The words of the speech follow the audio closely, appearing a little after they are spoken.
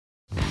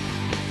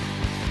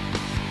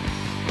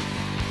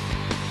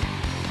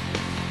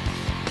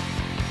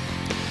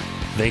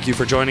Thank you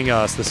for joining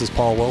us. This is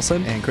Paul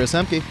Wilson. And Chris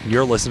Hemke.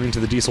 You're listening to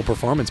the Diesel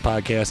Performance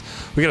Podcast.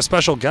 We got a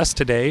special guest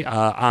today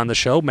on the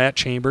show, Matt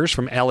Chambers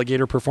from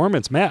Alligator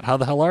Performance. Matt, how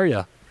the hell are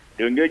you?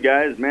 Doing good,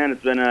 guys. Man,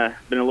 it's been a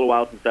little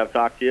while since I've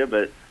talked to you,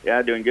 but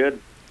yeah, doing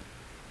good.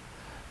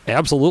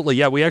 Absolutely.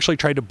 Yeah, we actually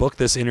tried to book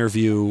this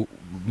interview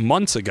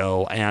months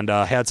ago and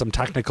had some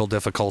technical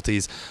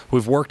difficulties.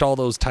 We've worked all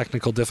those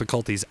technical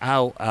difficulties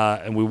out,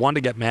 and we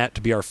wanted to get Matt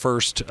to be our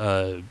first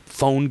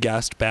phone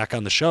guest back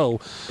on the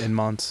show. In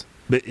months.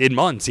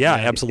 Yeah,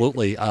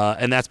 absolutely.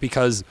 And that's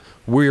because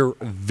we're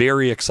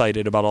very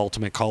excited about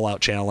Ultimate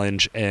Callout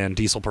Challenge and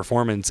Diesel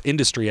Performance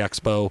Industry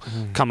Expo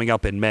coming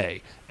up in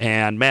May.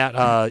 And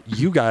Matt,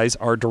 you guys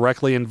are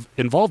directly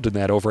involved in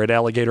that over at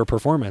Alligator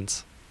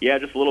Performance. Yeah,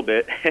 just a little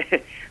bit.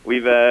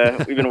 We've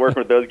been working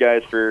with those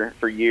guys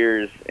for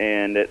years,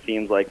 and it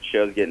seems like the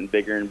show's getting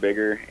bigger and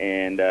bigger,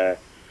 and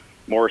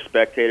more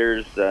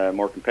spectators,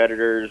 more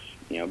competitors.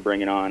 You know,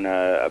 bringing on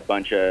a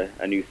bunch of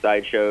new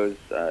side shows.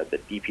 The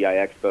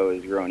DPI Expo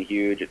is growing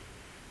huge.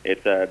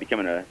 It's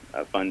becoming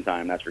a fun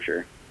time, that's for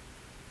sure.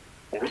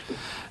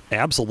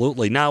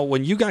 Absolutely. Now,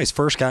 when you guys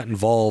first got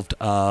involved,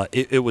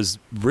 it was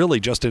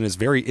really just in its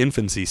very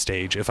infancy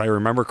stage, if I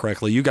remember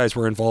correctly. You guys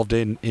were involved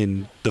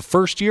in the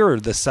first year or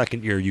the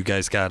second year you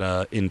guys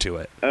got into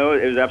it? Oh,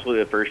 it was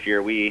absolutely the first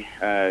year. We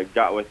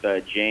got with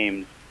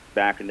James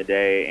back in the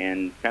day,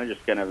 and kind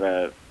of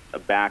a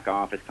back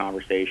office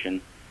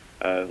conversation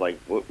of like,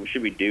 what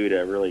should we do to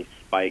really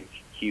spike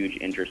huge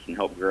interest and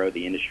help grow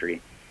the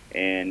industry?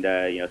 And,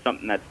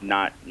 something that's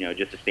not,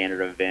 just a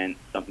standard event,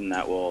 something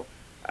that will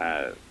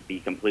be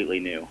completely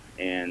new.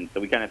 And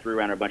so we kind of threw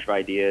around a bunch of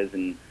ideas,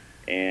 and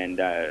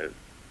so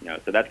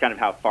that's kind of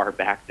how far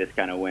back this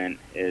kind of went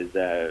is,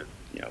 I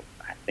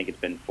think it's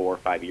been 4 or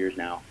 5 years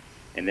now.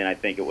 And then I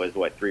think it was,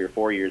 3 or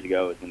 4 years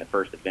ago is when the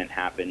first event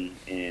happened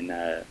in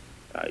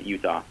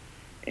Utah.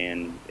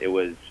 And it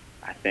was,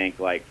 I think,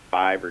 like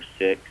 5 or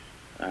 6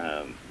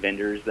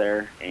 vendors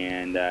there,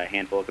 and a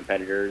handful of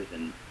competitors,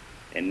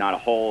 and not a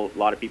whole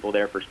lot of people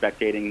there for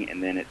spectating,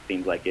 and then it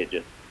seems like it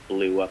just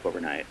blew up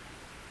overnight.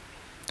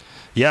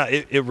 Yeah,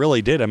 it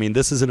really did. I mean,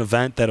 this is an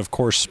event that, of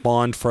course,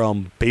 spawned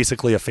from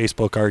basically a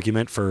Facebook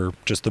argument for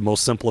just the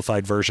most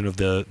simplified version of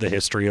the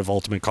history of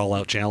Ultimate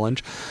Callout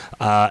Challenge.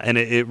 And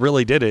it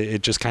really did.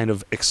 It just kind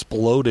of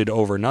exploded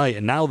overnight.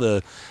 And now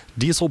the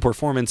Diesel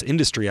Performance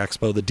Industry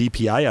Expo, the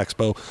DPI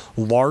Expo,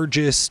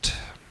 largest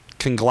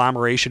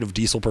conglomeration of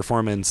diesel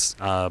performance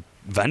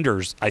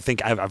vendors I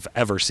think I've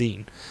ever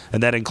seen.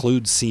 And that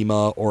includes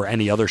SEMA or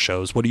any other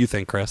shows. What do you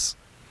think, Chris?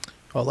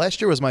 Well, last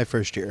year was my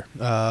first year.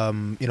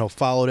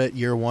 Followed it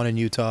year one in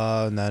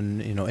Utah, and then,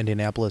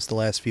 Indianapolis the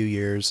last few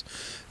years.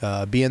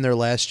 Being there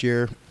last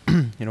year,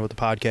 with the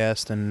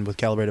podcast and with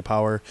Calibrated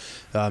Power,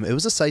 it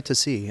was a sight to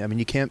see. I mean,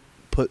 you can't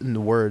put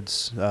into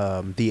words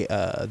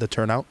the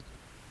turnout,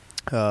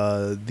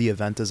 the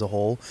event as a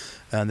whole.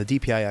 And the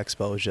DPI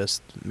Expo is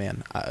just,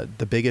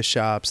 the biggest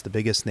shops, the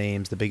biggest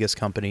names, the biggest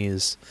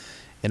companies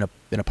in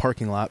a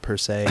parking lot per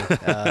se.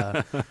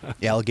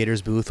 The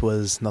Alligator's booth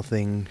was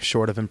nothing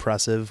short of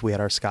impressive. We had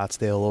our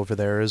Scottsdale over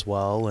there as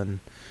well,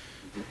 and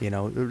it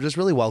was just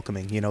really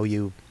welcoming.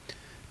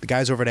 The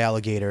guys over at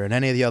Alligator and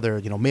any of the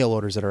other mail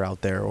orders that are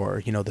out there,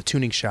 or the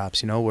tuning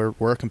shops.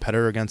 We're a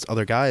competitor against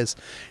other guys,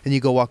 and you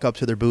go walk up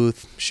to their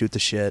booth, shoot the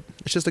shit.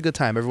 It's just a good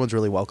time. Everyone's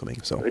really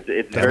welcoming. So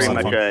it's very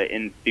much an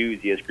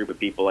enthusiast group of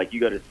people. Like,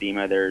 you go to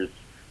SEMA, there's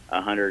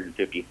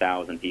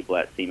 150,000 people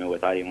at SEMA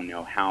with I don't even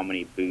know how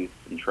many booths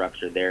and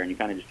trucks are there, and you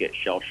kind of just get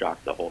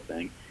shell-shocked the whole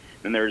thing.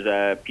 Then there's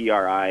a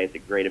PRI. It's a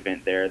great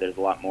event there. There's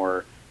a lot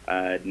more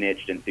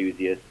niched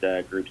enthusiast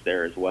groups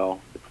there as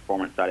well, the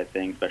performance side of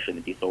things, especially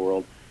in the diesel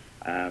world.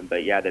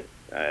 But yeah, the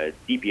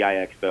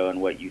DPI Expo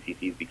and what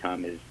UCC's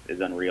become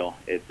is unreal.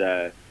 It's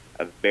a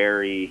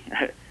very,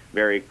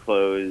 very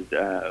closed,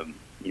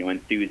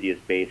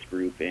 enthusiast-based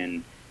group,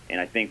 and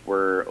I think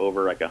we're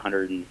over like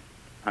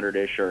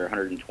 100-ish or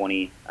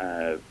 120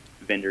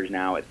 vendors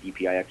now at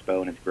DPI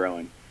Expo, and it's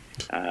growing.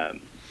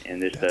 And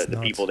there's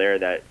the people there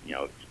that,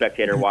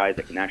 spectator-wise,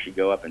 that can actually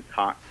go up and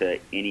talk to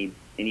any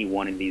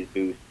one of these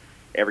booths.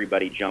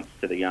 Everybody jumps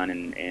to the gun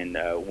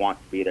and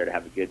wants to be there to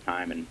have a good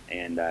time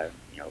and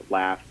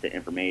laughs to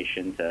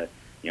information to,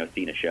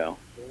 seeing a show.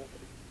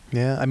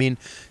 Yeah, I mean,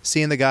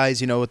 seeing the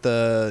guys, with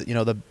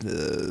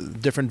the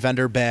different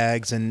vendor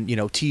bags and,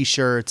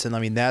 T-shirts, and I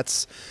mean,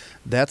 that's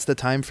the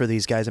time for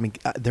these guys. I mean,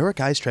 there were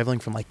guys traveling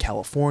from like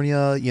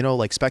California,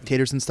 like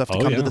spectators and stuff to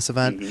come to this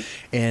event,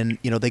 and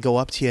they go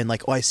up to you and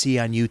like, oh, I see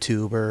you on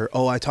YouTube, or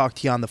oh, I talked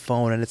to you on the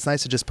phone, and it's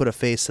nice to just put a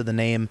face to the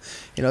name.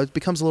 It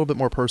becomes a little bit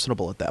more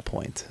personable at that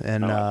point,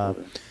 and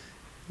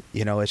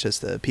It's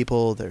just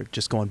people, they're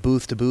just going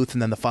booth to booth,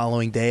 and then the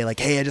following day, like,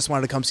 hey, I just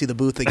wanted to come see the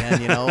booth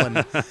again,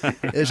 and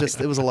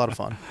it was a lot of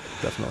fun,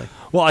 definitely.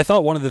 Well, I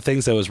thought one of the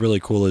things that was really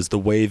cool is the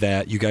way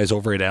that you guys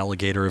over at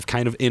Alligator have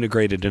kind of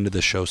integrated into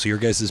the show. So your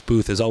guys'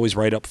 booth is always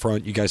right up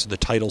front. You guys are the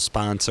title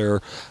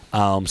sponsor.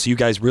 So you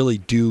guys really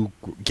do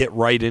get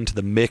right into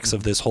the mix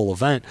of this whole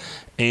event.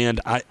 And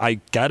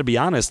I got to be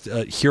honest,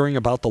 hearing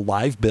about the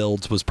live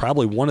builds was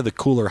probably one of the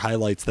cooler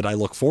highlights that I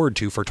look forward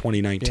to for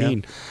 2019.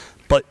 Yeah.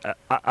 But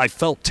I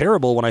felt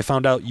terrible when I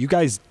found out you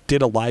guys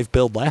did a live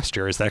build last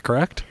year. Is that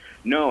correct?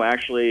 No,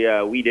 actually,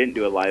 we didn't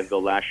do a live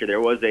build last year. There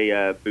was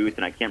a booth,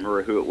 and I can't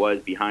remember who it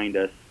was behind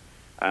us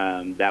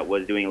that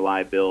was doing a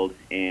live build,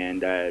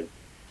 and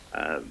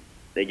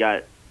they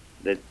got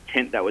the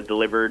tent that was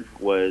delivered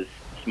was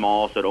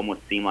small, so it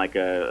almost seemed like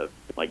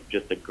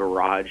just a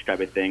garage type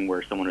of thing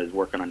where someone was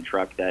working on a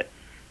truck that,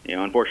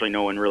 unfortunately,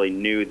 no one really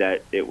knew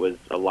that it was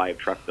a live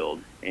truck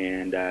build,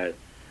 and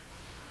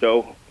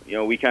so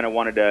we kind of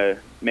wanted to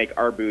make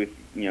our booth,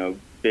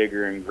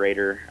 bigger and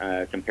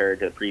greater compared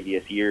to the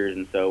previous years,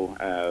 and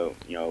so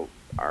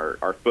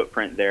our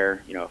footprint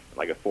there,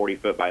 like a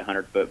 40-foot by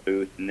 100-foot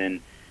booth, and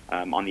then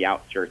on the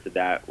outskirts of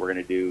that, we're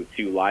going to do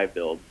 2 live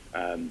builds,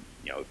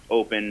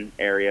 open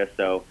area,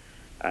 so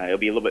it'll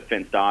be a little bit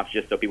fenced off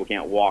just so people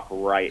can't walk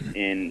right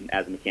in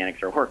as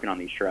mechanics are working on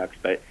these trucks.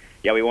 But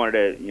yeah, we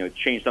wanted to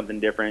change something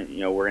different.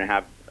 We're going to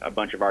have a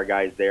bunch of our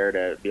guys there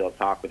to be able to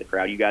talk with the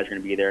crowd. You guys are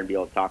going to be there and be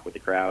able to talk with the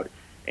crowd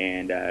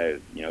and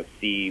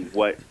see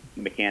what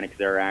mechanics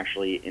they're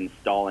actually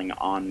installing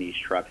on these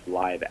trucks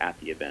live at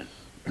the event.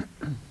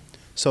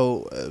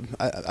 So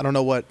I don't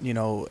know what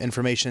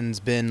information's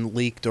been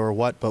leaked or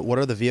what, but what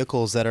are the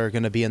vehicles that are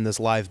going to be in this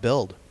live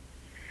build?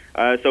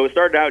 So we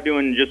started out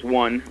doing just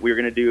one. We were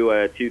going to do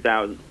a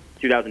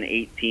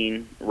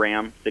 2018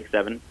 Ram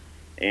 6.7,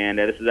 and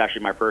this is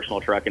actually my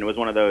personal truck, and it was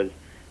one of those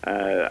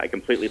I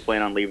completely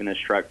plan on leaving this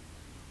truck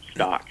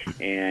stock,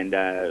 and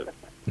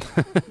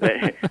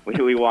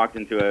we walked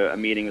into a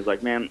meeting. It was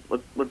like, man,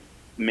 let's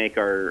make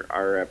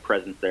our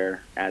presence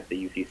there at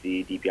the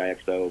UCC DPI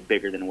Expo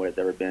bigger than what it's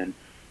ever been.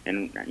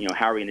 And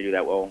how are we going to do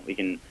that? Well, we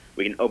can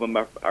open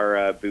up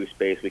our booth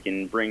space. We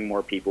can bring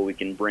more people. We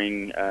can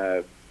bring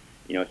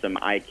some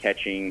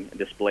eye-catching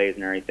displays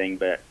and everything.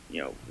 But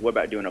what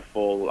about doing a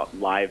full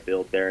live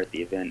build there at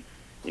the event?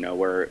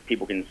 Where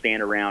people can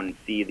stand around and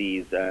see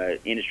these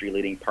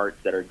industry-leading parts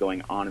that are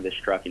going on in this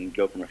truck and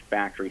go from a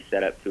factory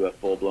setup to a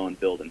full-blown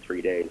build in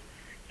 3 days.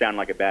 Sounded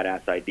like a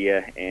badass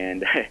idea,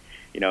 and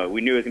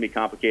we knew it was going to be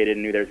complicated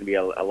and knew there was going to be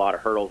a lot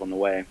of hurdles on the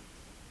way.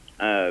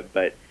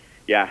 But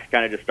yeah,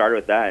 kind of just started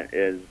with that.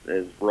 Is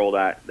rolled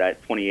that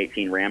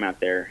 2018 Ram out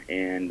there,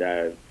 and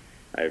I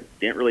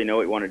didn't really know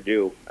what we wanted to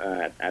do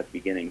at the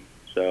beginning.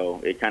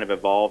 So it kind of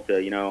evolved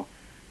to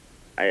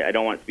I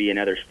don't want it to be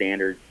another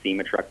standard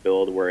SEMA truck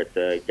build where it's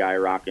a guy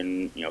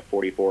rocking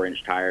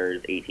 44-inch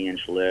tires,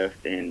 18-inch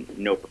lift, and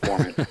no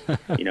performance,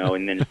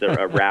 and then just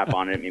a wrap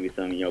on it, maybe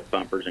some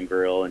bumpers and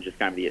grill, and just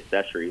kind of the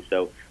accessories.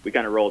 So we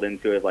kind of rolled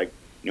into it like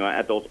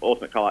at the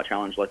Ultimate Callout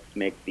Challenge, let's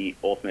make the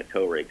ultimate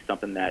tow rig,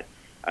 something that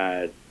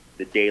the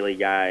daily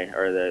guy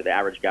or the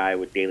average guy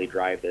would daily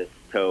drive this,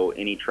 tow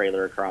any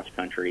trailer across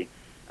country.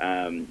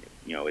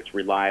 It's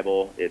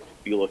reliable, it's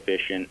fuel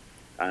efficient,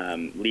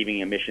 leaving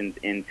emissions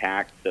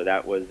intact. So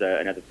that was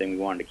another thing we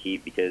wanted to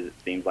keep, because it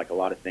seems like a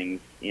lot of things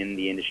in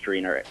the industry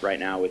and right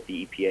now with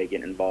the EPA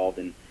getting involved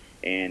and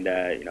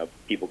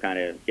people kind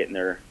of getting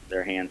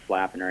their hands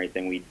slapped and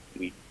everything, we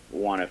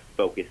want to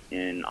focus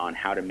in on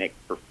how to make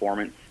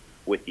performance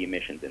with the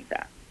emissions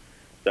intact.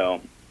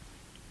 So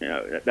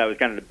that was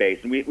kind of the base.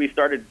 And we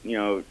started,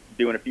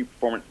 doing a few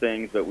performance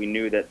things, but we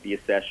knew that the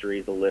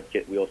accessories, the lift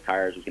kit, wheels,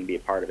 tires was going to be a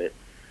part of it.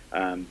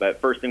 But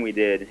first thing we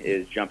did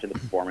is jump to the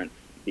performance,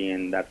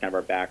 being that's kind of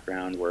our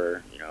background.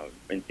 We're,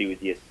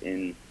 enthusiasts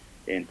in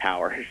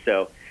power.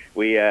 So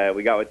we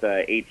got with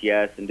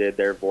ATS and did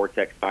their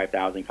Vortex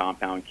 5000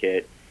 compound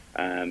kit.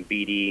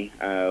 BD,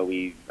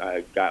 we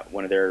got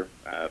one of their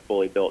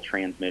fully built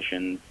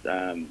transmissions,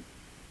 some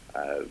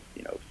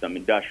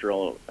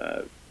industrial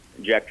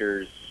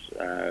injectors,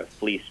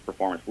 Fleece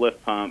performance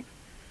lift pump,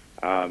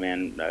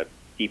 and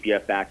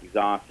DPF back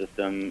exhaust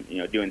system,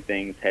 doing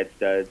things, head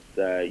studs,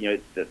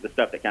 the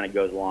stuff that kind of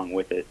goes along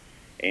with it.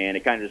 And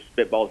it kind of just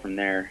spitballed from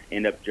there.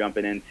 End up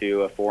jumping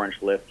into a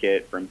 4-inch lift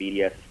kit from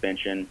BDS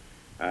Suspension,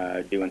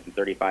 doing some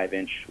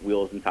 35-inch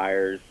wheels and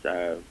tires.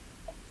 It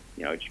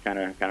just kind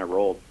of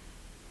rolled.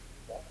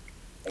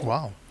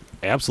 Wow.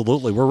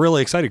 Absolutely. We're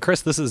really excited.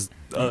 Chris, this is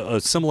a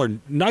similar,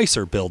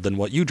 nicer build than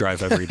what you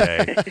drive every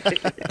day.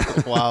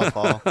 Wow,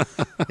 Paul.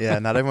 Yeah,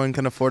 not everyone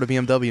can afford a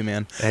BMW,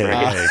 man. Hey.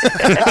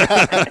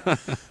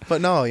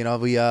 But no,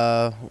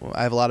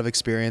 I have a lot of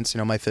experience.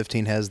 My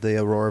 15 has the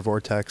Aurora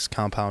Vortex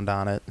compound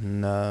on it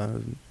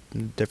and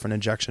different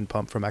injection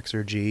pump from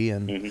Exergy.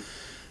 And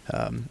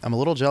I'm a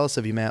little jealous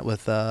of you, Matt,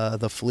 with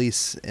the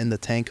Fleece in the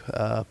tank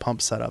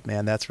pump setup,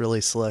 man. That's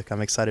really slick.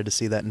 I'm excited to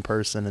see that in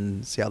person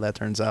and see how that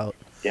turns out.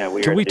 Yeah,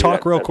 Can we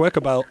talk real quick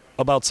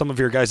about some of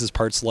your guys'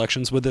 part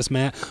selections with this,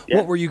 Matt? Yeah.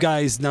 What were you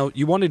guys, now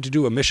you wanted to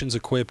do emissions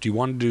equipped, you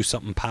wanted to do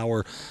something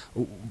power.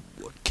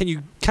 Can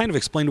you kind of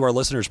explain to our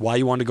listeners why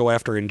you wanted to go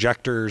after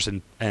injectors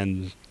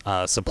and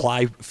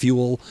supply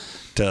fuel?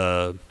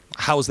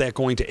 How's that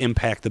going to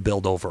impact the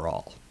build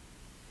overall?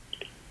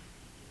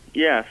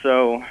 Yeah,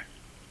 so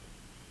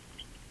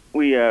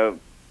we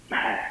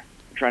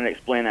trying to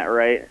explain that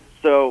right.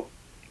 So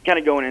kind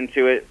of going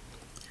into it,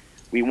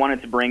 we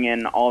wanted to bring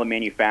in all the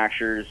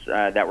manufacturers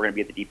that were going to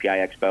be at the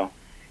DPI Expo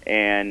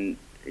and,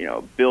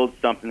 build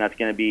something that's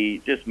going to be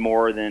just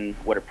more than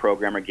what a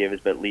programmer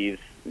gives, but leaves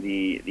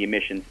the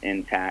emissions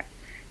intact.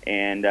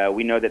 And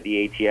we know that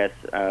the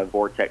ATS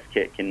Vortex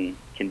kit can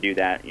do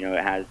that.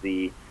 It has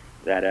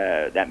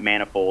that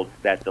manifold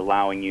that's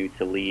allowing you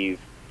to leave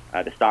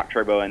the stock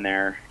turbo in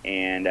there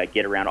and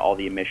get around all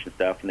the emission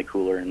stuff in the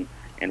cooler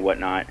and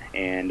whatnot,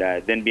 and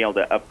then be able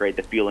to upgrade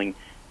the fueling.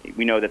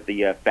 We know that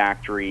the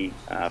factory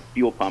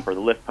fuel pump or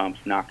the lift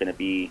pump's not going to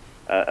be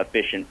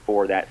efficient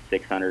for that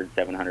 600,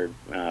 700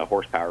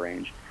 horsepower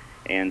range.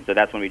 And so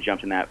that's when we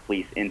jumped in that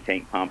Fleece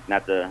in-tank pump. And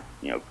that's a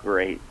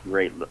great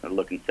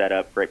looking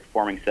setup, great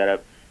performing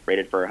setup,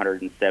 rated for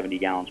 170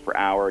 gallons per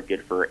hour,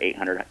 good for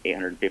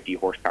 850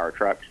 horsepower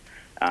trucks.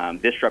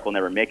 This truck will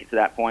never make it to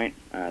that point.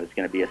 It's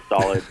going to be a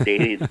solid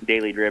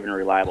daily driven,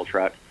 reliable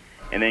truck.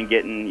 And then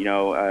getting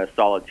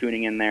solid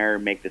tuning in there,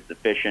 make this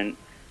efficient.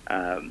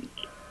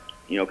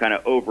 Kind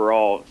of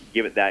overall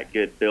give it that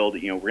good build.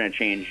 We're going to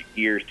change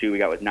gears too. We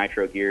got with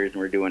nitro gears,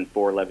 and we're doing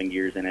 411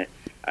 gears in it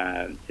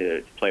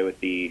to play with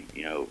the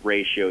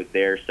ratios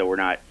there, so we're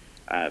not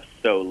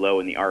so low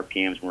in the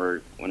RPMs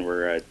when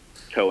we're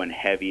towing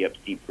heavy up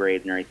steep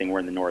grades and everything. We're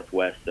in the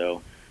Northwest,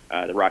 so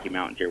the Rocky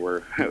Mountains here,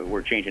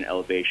 we're changing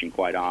elevation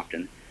quite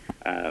often.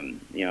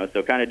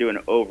 So kind of doing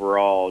an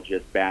overall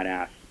just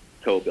badass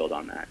tow build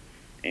on that.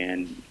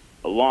 And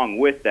along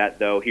with that,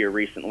 though, here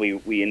recently,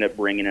 we ended up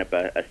bringing up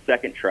a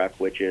second truck,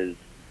 which is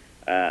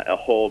a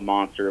whole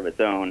monster of its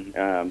own.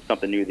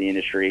 Something new to the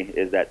industry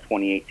is that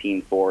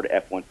 2018 Ford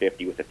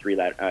F-150 with a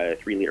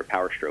 3-liter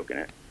Power Stroke in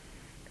it.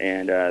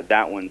 And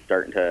that one's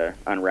starting to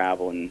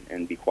unravel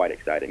and be quite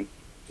exciting.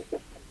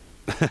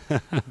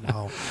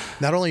 Wow.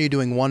 Not only are you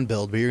doing one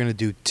build, but you're going to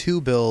do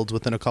 2 builds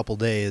within a couple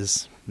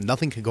days.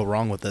 Nothing could go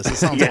wrong with this. It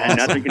sounds awesome.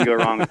 Nothing can go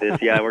wrong with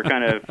this. Yeah, we're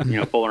kind of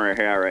pulling our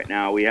hair out right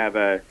now. We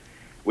have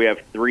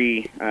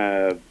 3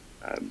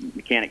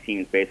 mechanic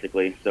teams,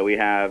 basically. So we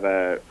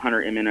have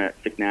Hunter Inman at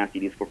Sick Nasty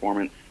Diesel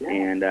Performance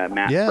and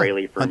Matt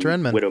Fraley from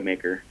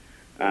Widowmaker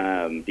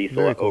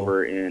Diesel cool.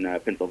 over in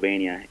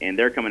Pennsylvania. And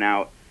they're coming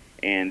out,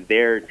 and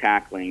they're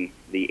tackling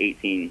the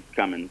 18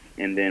 Cummins.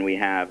 And then we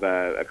have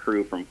a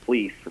crew from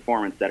Fleece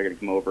Performance that are going to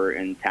come over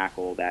and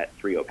tackle that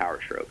 3.0 Power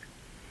Stroke.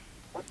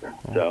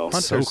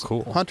 So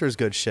cool. Hunter's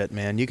good shit,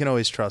 man. You can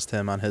always trust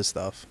him on his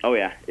stuff. Oh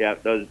yeah.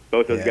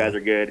 Both those guys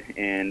are good,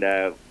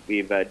 and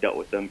we've dealt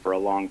with them for a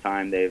long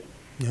time. They've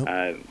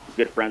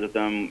good friends with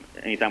them.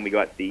 Anytime we go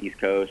out to the East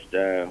Coast,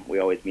 we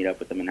always meet up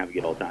with them and have a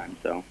good old time.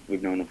 So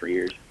we've known them for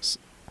years.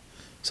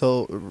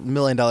 So, $1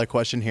 million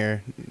question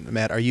here,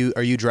 Matt. Are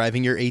you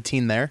driving your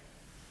 18 there?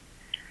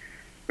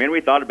 Man, we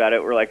thought about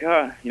it. We're like,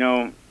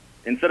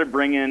 instead of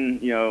bringing,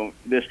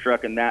 this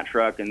truck and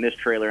this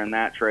trailer and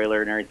that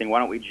trailer and everything, why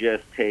don't we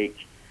just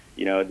take,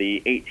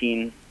 the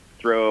 18,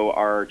 throw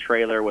our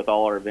trailer with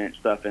all our event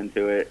stuff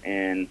into it,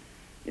 and,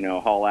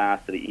 haul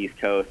ass to the East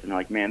Coast. And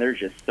like, man, there's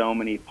just so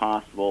many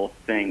possible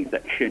things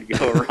that could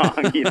go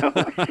wrong,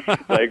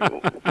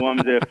 Like,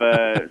 one's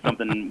if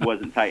something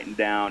wasn't tightened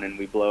down and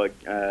we blow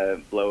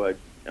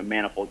a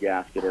manifold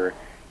gasket,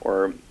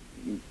 or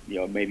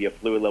maybe a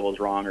fluid level's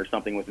wrong or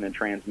something within the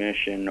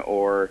transmission,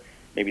 or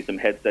maybe some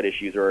headset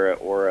issues, or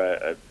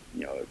an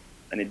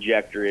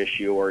injector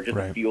issue, or just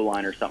a fuel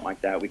line or something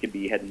like that. We could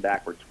be heading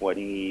back for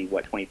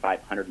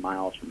 2,500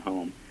 miles from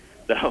home.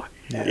 So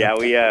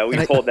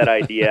we pulled that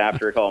idea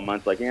after a couple of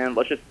months. Like,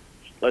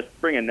 let's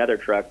bring another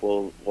truck.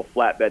 We'll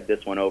flatbed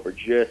this one over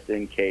just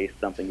in case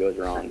something goes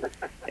wrong.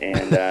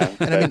 And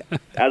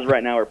as of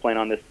right now, we're planning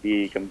on this to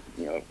be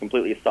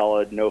completely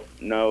solid,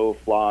 no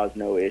flaws,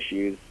 no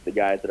issues. The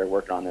guys that are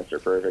working on this are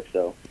perfect.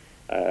 So.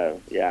 I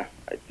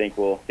think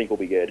we'll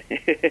be good.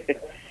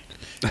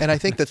 And I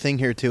think the thing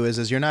here too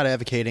is you're not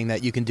advocating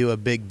that you can do a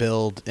big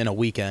build in a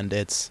weekend.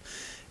 It's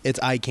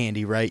eye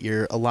candy, right?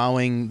 You're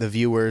allowing the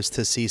viewers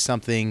to see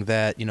something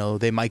that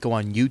they might go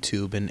on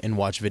YouTube and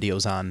watch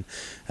videos on.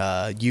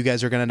 You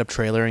guys are going to end up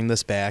trailering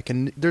this back,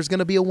 and there's going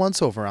to be a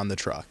once-over on the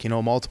truck.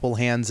 Multiple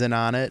hands in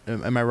on it.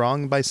 Am I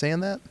wrong by saying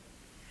that?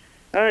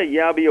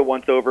 I'll be a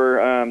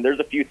once-over. There's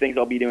a few things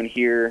I'll be doing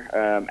here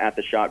at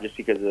the shop just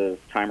because of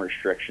time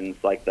restrictions,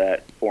 like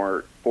that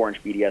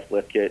 4-inch BDS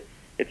lift kit.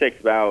 It takes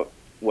about,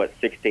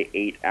 6 to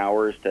 8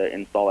 hours to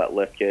install that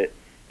lift kit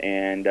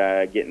and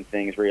getting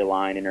things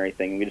realigned and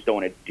everything. We just don't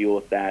want to deal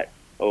with that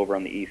over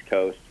on the East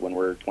Coast when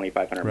we're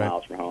 2,500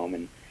 miles from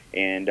home,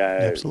 and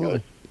Absolutely.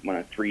 It's on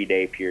a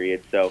 3-day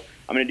period. So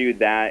I'm going to do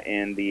that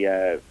and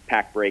the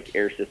pack brake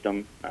air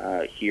system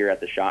here at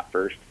the shop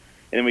first.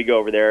 And then we go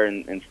over there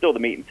and still the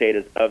meat and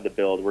potatoes of the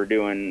build. We're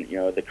doing,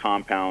 the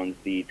compounds,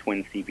 the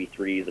twin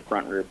CP3s, the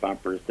front rear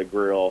bumpers, the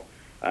grill,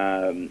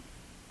 bed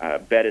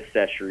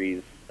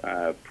accessories,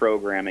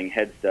 programming,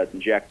 head studs,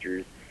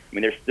 injectors. I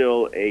mean, there's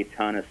still a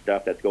ton of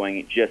stuff that's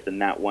going just in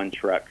that one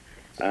truck.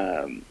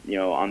 On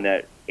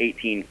that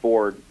 18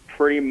 Ford,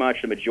 pretty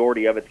much the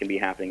majority of it's going to be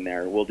happening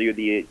there. We'll do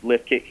the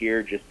lift kit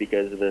here just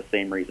because of the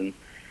same reasons.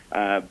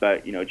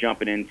 But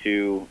jumping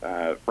into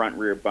front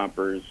rear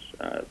bumpers,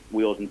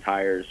 wheels and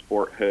tires,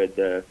 sport hood,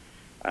 the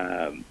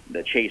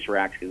chase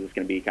racks, because it's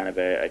going to be kind of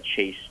a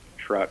chase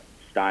truck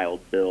styled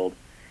build.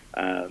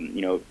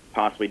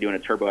 Possibly doing a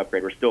turbo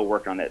upgrade. We're still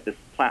working on that. This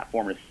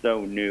platform is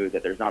so new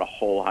that there's not a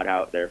whole lot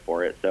out there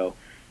for it. So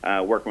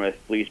working with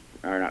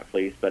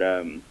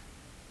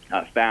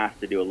Fast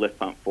to do a lift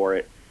pump for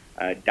it.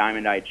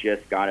 Diamond Eye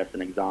just got us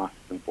an exhaust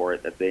system for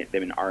it that they've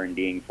been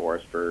R&D'ing for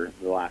us for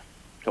the last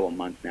couple of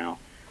months now.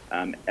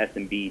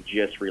 S&B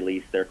just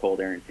released their cold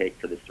air intake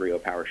for this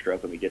 3.0 Power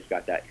Stroke, and we just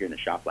got that here in the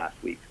shop last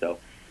week. So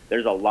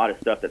there's a lot of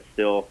stuff that's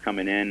still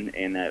coming in,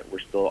 and that we're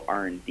still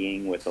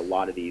R&D'ing with a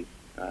lot of these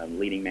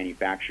leading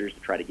manufacturers to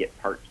try to get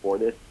parts for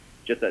this.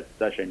 Just at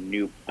such a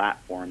new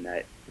platform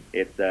that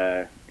it's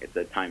a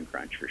time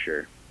crunch for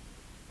sure.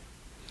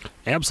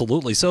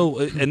 Absolutely. So,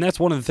 and that's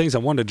one of the things I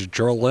wanted to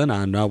drill in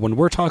on. When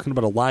we're talking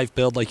about a live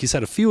build, like you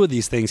said, a few of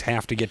these things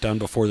have to get done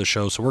before the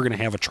show. So we're going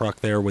to have a truck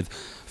there with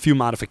a few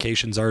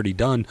modifications already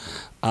done.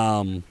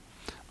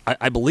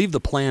 I believe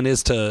the plan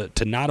is to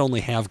not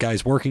only have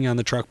guys working on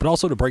the truck, but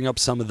also to bring up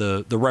some of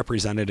the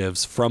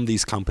representatives from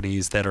these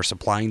companies that are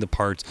supplying the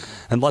parts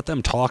and let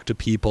them talk to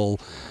people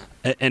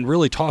and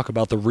really talk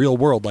about the real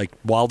world, like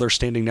while they're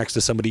standing next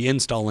to somebody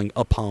installing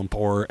a pump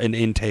or an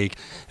intake,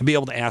 and be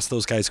able to ask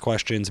those guys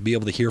questions, be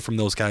able to hear from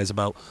those guys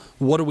about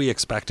what do we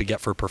expect to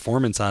get for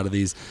performance out of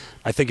these.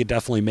 I think it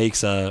definitely makes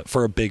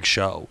for a big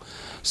show.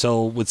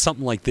 So with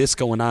something like this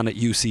going on at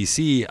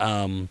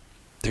UCC,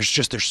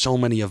 there's so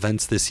many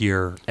events this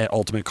year at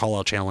Ultimate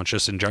Callout Challenge,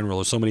 just in general.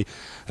 There's so many.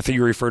 I think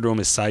you referred to them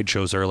as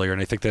sideshows earlier,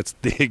 and I think that's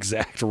the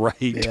exact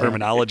right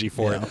terminology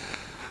for it.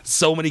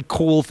 So many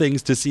cool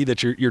things to see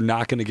that you're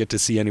not going to get to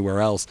see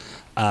anywhere else.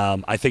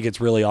 I think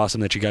it's really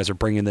awesome that you guys are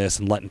bringing this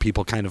and letting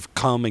people kind of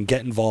come and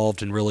get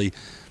involved and really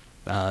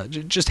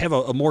just have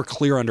a more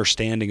clear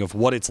understanding of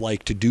what it's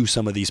like to do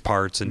some of these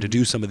parts and to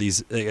do some of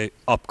these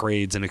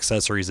upgrades and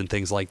accessories and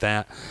things like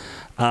that.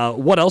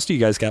 What else do you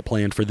guys got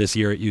planned for this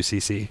year at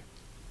UCC?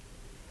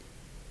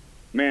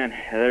 Man,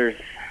 there's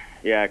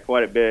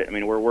quite a bit. I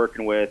mean, we're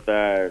working with,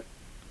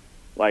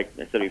 like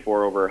I said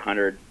before, over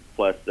 100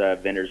 plus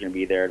vendors going to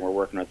be there, and we're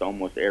working with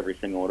almost every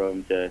single one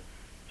of them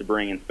to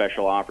bring in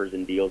special offers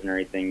and deals and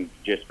everything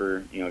just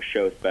for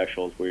show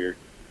specials. We're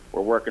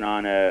working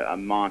on a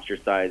monster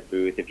size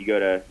booth. If you go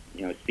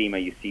to SEMA,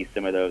 you see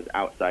some of those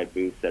outside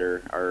booths that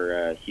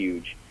are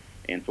huge,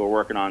 and so we're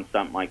working on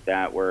something like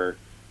that where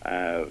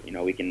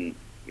we can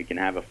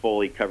have a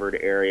fully covered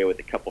area with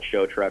a couple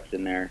show trucks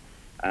in there.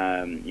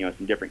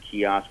 Some different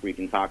kiosks where you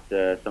can talk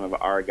to some of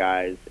our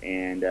guys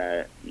and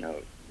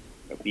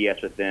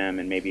BS with them,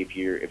 and maybe if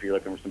you're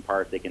looking for some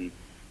parts, they can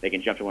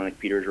jump to one of the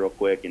computers real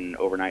quick and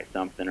overnight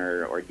something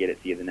or get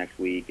it to you the next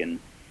week, and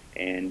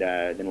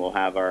then we'll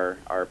have our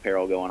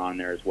apparel going on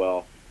there as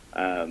well.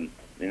 And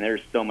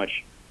there's so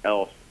much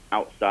else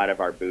outside of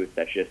our booth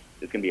that's it's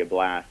going to be a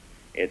blast.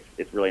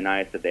 It's really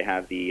nice that they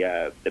have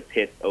the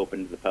pit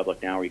open to the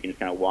public now, where you can just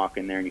kind of walk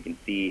in there and you can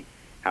see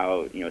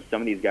how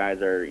some of these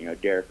guys are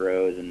Derek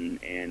Rose and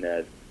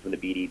from the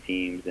BD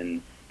teams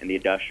and the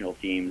industrial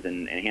teams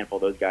and a handful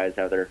of those guys,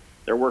 how they're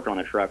working on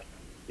the trucks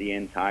the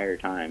entire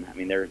time. I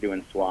mean, they're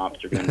doing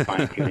swaps, they're doing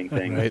fine-tuning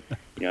things. Right.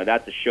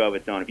 That's a show of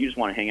its own. If you just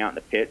want to hang out in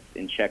the pits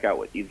and check out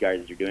what these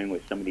guys are doing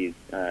with some of these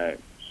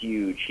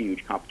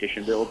huge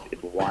competition builds,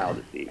 it's wild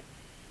to see.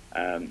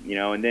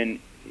 And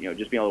then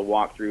just being able to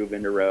walk through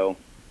vendor row,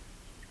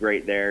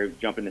 great there.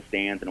 Jump in the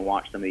stands and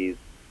watch some of these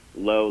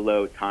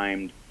low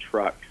timed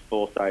trucks,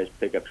 full-size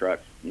pickup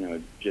trucks,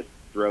 just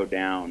throw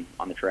down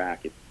on the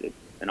track. It's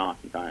an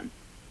awesome time.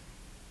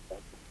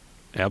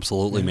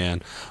 Absolutely,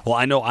 man. Well,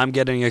 I know I'm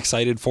getting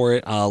excited for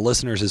it.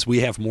 Listeners, as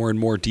we have more and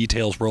more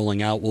details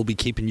rolling out, we'll be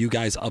keeping you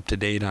guys up to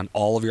date on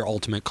all of your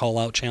Ultimate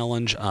Callout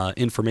Challenge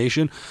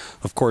information.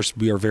 Of course,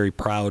 we are very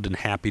proud and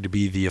happy to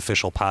be the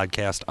official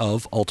podcast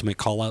of Ultimate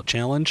Callout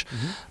Challenge.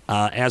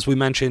 As we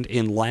mentioned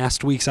in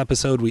last week's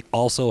episode, we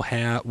also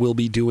will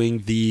be doing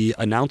the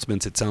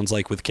announcements, it sounds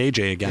like, with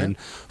KJ again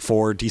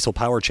for Diesel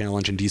Power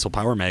Challenge and Diesel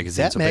Power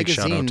Magazine. So big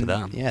shout out to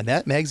them. Yeah,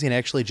 that magazine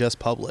actually just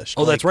published.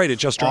 Oh, that's right. It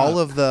just dropped. All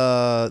of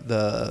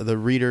the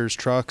readers'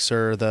 trucks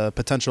or the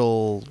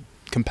potential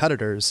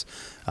competitors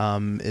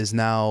is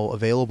now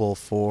available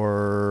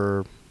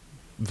for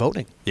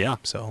voting. Yeah.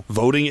 So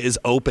voting is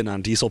open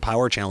on Diesel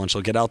Power Challenge.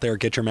 So get out there,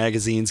 get your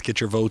magazines,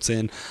 get your votes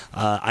in.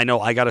 I know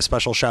I got a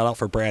special shout out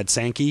for Brad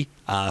Sankey,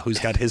 who's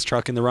got his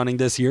truck in the running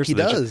this year. So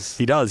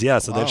he does, yeah.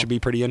 So that should be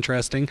pretty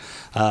interesting.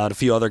 A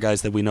few other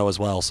guys that we know as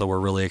well. So we're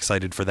really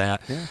excited for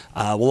that.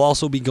 Yeah. We'll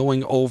also be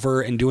going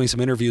over and doing some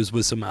interviews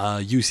with some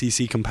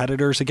UCC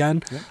competitors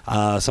again.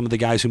 Yeah. Some of the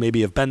guys who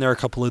maybe have been there a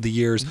couple of the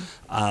years.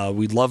 Mm-hmm.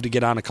 We'd love to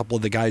get on a couple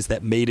of the guys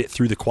that made it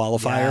through the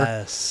qualifier.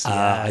 Yes.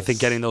 I think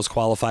getting those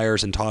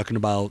qualifiers and talking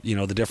about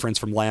the difference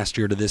from last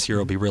year to this year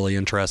will be really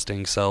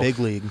interesting. So big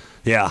league.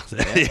 Yeah.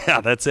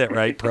 Yeah, that's it,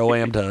 right?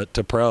 Pro-Am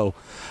to pro.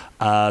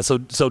 So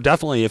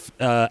definitely, if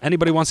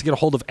anybody wants to get a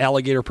hold of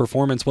Alligator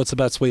Performance, what's the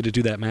best way to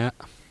do that, Matt?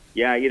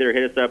 Yeah, either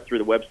hit us up through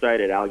the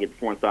website at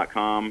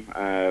alligatorperformance.com.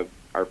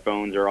 Our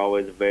phones are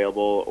always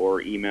available,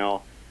 or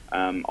email.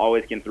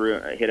 Always can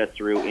hit us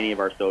through any of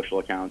our social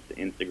accounts,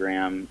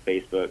 Instagram,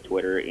 Facebook,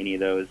 Twitter, any of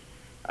those.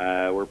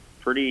 We're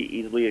pretty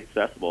easily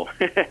accessible.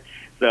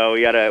 So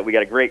we got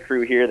a great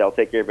crew here that'll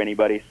take care of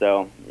anybody.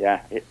 So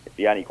yeah, if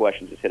you got any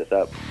questions, just hit us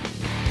up.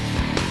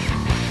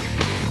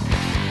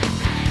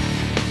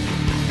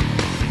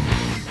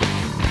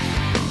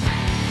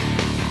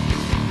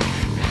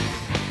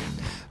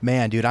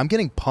 Man, dude, I'm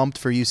getting pumped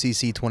for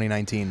UCC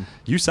 2019.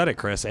 You said it,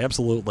 Chris.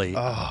 Absolutely.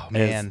 Oh,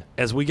 man.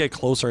 As we get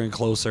closer and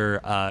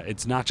closer,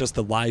 it's not just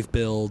the live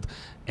build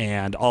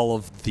and all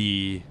of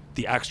the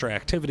extra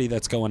activity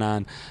that's going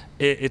on.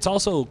 It's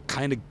also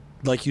kind of,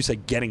 like you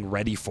said, getting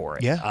ready for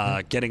it.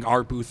 Yeah. Getting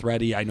our booth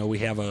ready. I know we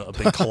have a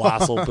big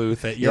colossal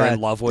booth that you're in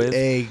love with.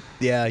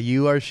 Yeah,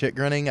 you are shit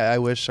grinning. I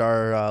wish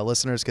our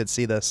listeners could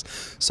see this.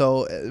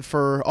 So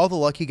for all the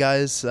lucky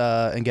guys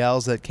and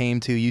gals that came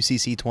to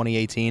UCC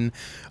 2018,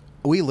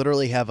 we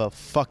literally have a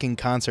fucking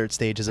concert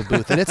stage as a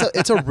booth, and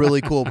it's a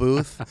really cool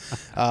booth.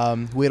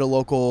 We had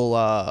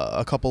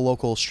a couple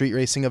local street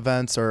racing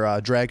events or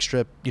drag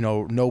strip,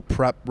 no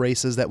prep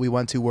races that we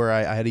went to where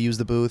I had to use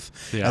the booth.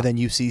 Yeah. And then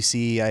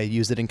UCC, I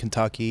used it in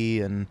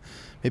Kentucky, and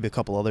maybe a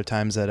couple other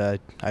times that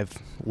I've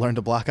learned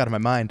to block out of my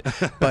mind.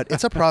 But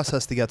it's a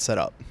process to get set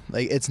up.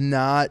 Like, it's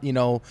not,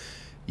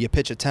 you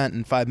pitch a tent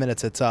in 5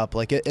 minutes, it's up.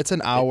 Like it's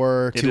an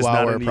hour, 2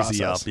 hour process.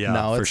 Easy up. Yeah,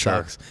 no, for it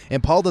sucks.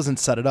 And Paul doesn't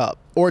set it up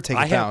or take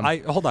it down.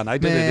 Hold on, I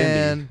did it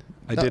in Indy.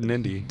 I did in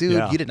Indy,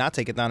 dude. You did not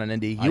take it down in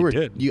Indy.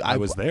 I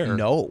was there.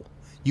 No,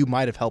 you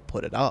might have helped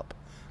put it up,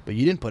 but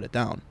you didn't put it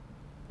down.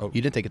 Oh,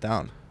 you didn't take it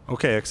down.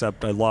 Okay,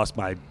 except I lost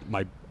my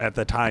at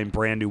the time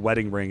brand new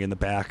wedding ring in the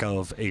back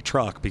of a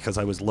truck because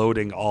I was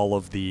loading all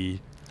of the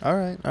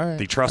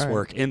the truss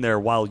work in there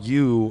while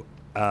you,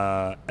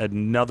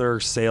 another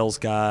sales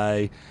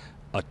guy,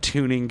 a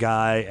tuning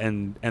guy,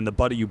 and the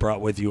buddy you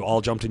brought with you all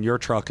jumped in your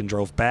truck and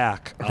drove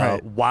back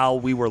while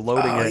we were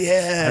loading it.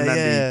 Yeah, and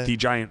then the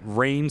giant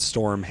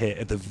rainstorm hit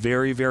at the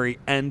very, very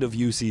end of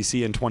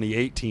UCC in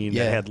 2018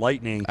 that had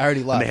lightning. I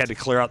already left. And they had to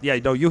clear out. Yeah,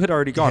 no, you had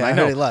already gone. Yeah, I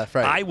know. Already left,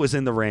 right. I was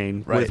in the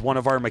rain with one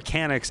of our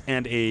mechanics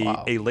and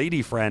a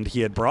lady friend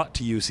he had brought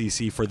to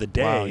UCC for the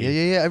day. Wow.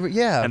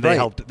 Yeah. And they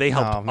helped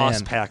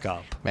us pack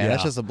up. Man,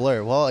 that's just a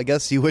blur. Well, I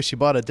guess you wish you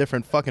bought a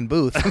different fucking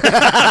booth.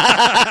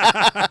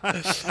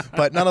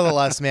 But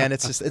nonetheless, man,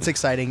 it's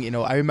exciting.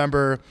 I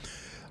remember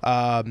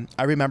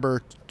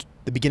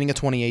the beginning of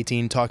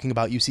 2018 talking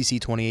about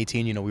UCC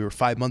 2018. We were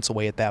 5 months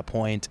away at that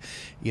point.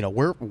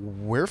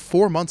 We're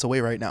 4 months away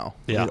right now.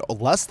 Yeah.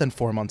 Less than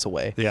 4 months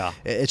away. Yeah.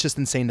 It's just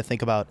insane to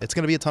think about. It's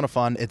going to be a ton of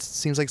fun. It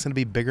seems like it's going to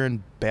be bigger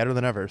and badder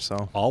than ever.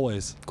 So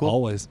always cool.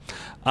 Always.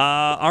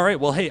 All right.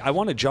 Well, hey, I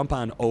want to jump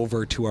on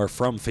over to our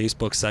From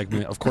Facebook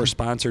segment, of course,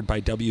 sponsored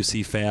by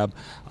WC Fab.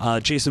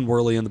 Jason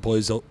Worley and the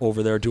boys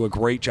over there do a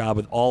great job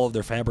with all of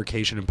their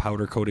fabrication and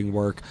powder coating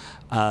work.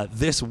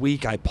 This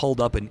week, I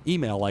pulled up an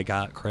email I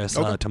got, Chris,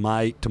 to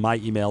my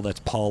email.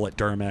 That's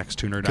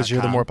paul@duramaxtuner.com. Because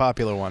you're the more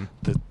popular one.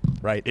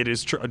 Right. It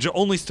is true.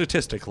 Only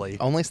statistically.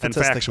 Only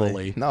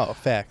statistically. And factually. No,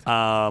 fact.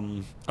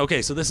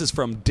 Okay, so this is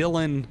from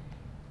Dylan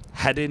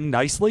Hedden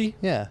Nicely.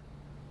 Yeah.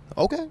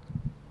 Okay.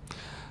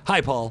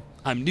 Hi, Paul.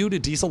 I'm new to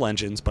diesel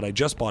engines, but I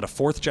just bought a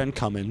 4th-gen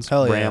Cummins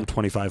Ram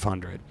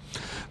 2500.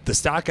 The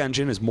stock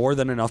engine is more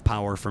than enough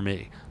power for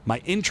me.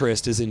 My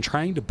interest is in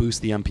trying to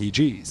boost the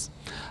MPGs.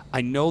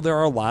 I know there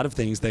are a lot of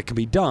things that can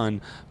be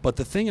done, but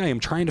the thing I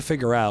am trying to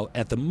figure out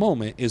at the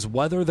moment is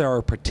whether there are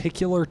a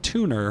particular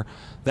tuner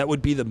that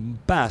would be the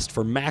best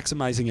for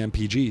maximizing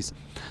MPGs.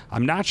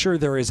 I'm not sure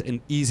there is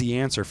an easy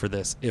answer for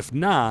this. If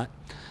not,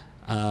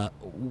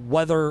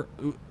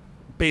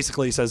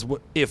 basically he says,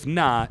 if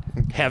not,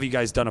 have you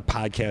guys done a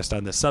podcast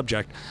on this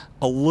subject?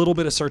 A little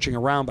bit of searching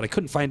around, but I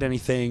couldn't find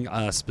anything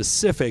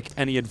specific.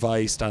 Any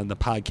advice on the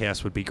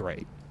podcast would be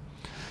great.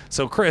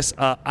 So, Chris,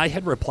 I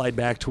had replied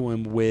back to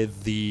him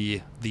with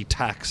the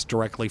text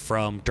directly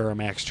from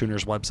Duramax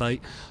Tuner's website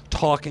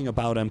talking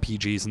about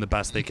MPGs and the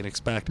best they can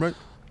expect. Right.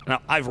 Now,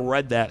 I've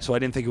read that, so I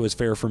didn't think it was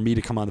fair for me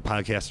to come on the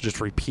podcast and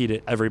just repeat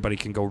it. Everybody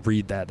can go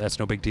read that. That's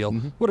no big deal.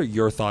 Mm-hmm. What are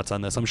your thoughts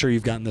on this? I'm sure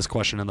you've gotten this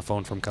question on the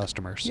phone from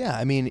customers. Yeah,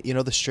 I mean,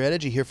 the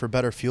strategy here for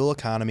better fuel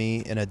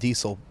economy in a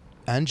diesel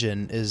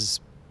engine is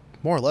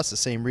more or less the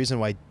same reason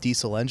why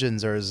diesel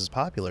engines are as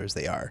popular as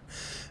they are.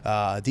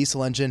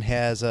 Diesel engine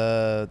has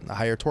a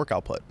higher torque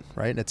output,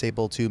 right? And it's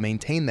able to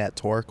maintain that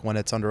torque when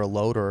it's under a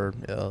load or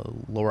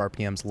lower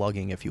RPMs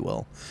lugging, if you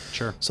will.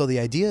 Sure. So the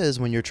idea is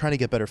when you're trying to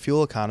get better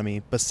fuel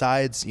economy,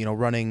 besides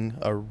running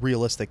a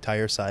realistic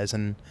tire size,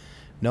 and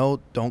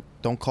no, don't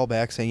call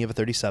back saying you have a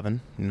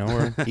 37,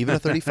 or even a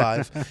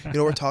 35.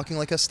 We're talking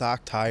like a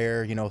stock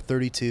tire,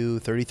 32,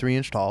 33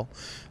 inch tall.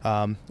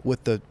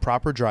 With the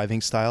proper driving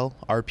style,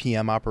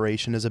 RPM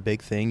operation is a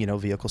big thing,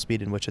 vehicle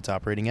speed in which it's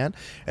operating at.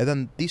 And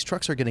then these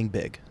trucks are getting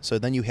big. So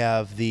then you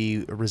have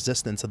the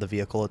resistance of the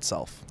vehicle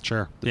itself.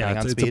 Sure. Depending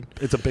on it's speed.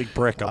 It's a big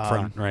brick up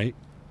front, right?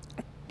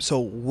 So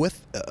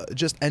with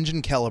just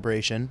engine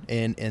calibration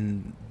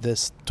in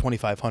this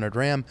 2500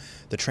 Ram,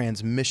 the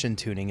transmission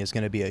tuning is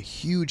going to be a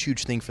huge,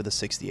 huge thing for the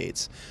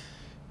 68s.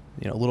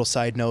 Little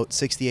side note,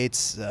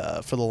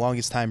 68s for the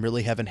longest time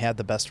really haven't had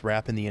the best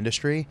rap in the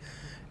industry.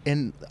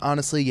 And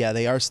honestly, yeah,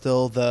 they are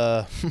still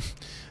the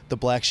the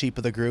black sheep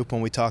of the group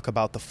when we talk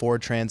about the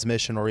Ford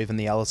transmission or even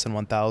the Allison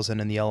 1000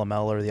 and the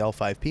LML or the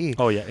L5P.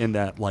 Oh, yeah, in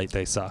that light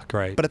they suck,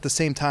 right? But at the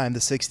same time, the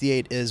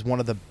 68 is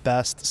one of the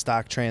best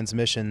stock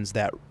transmissions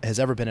that has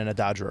ever been in a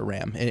Dodge or a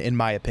Ram, in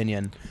my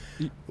opinion.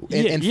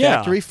 In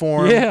factory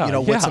form,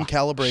 with some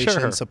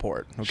calibration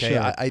support. Okay,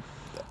 sure.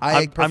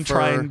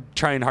 I'm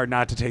trying hard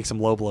not to take some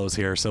low blows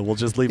here, so we'll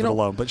just leave it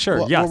alone. But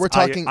sure, yes, we're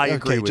talking. I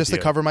agree with just you.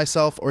 to cover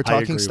myself, we're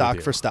talking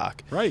stock for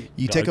stock. Right.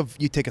 You take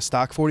a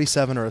stock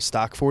 47 or a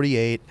stock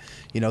 48.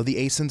 The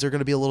ASINs are going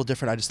to be a little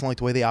different. I just don't like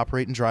the way they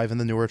operate and drive in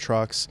the newer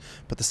trucks.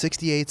 But the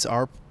 68s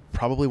are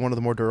probably one of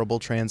the more durable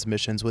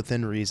transmissions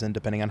within reason,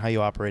 depending on how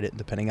you operate it, and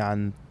depending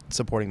on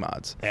supporting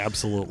mods.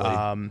 Absolutely.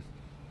 I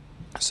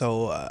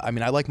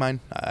like mine.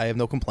 I have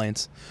no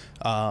complaints.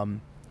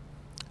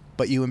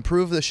 But you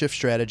improve the shift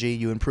strategy,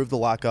 you improve the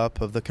lockup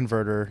of the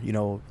converter,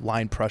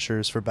 line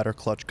pressures for better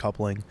clutch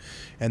coupling,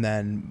 and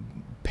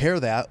then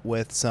pair that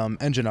with some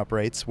engine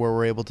uprates where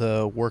we're able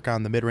to work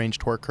on the mid-range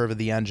torque curve of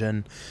the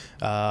engine,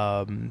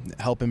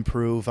 help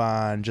improve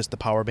on just the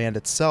power band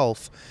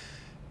itself.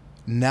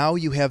 Now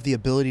you have the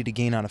ability to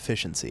gain on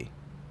efficiency.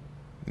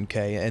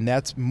 Okay, and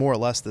that's more or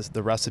less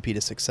the recipe to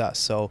success.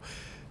 So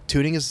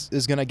tuning is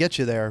going to get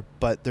you there,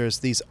 but there's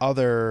these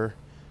other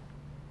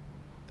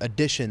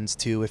additions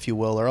to, if you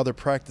will, or other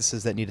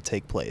practices that need to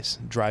take place.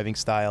 Driving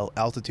style,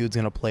 altitude's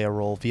going to play a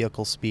role,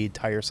 vehicle speed,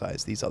 tire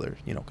size, these other,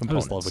 components. I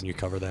just love when you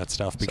cover that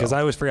stuff because I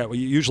always forget.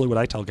 Usually what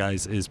I tell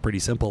guys is pretty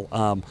simple.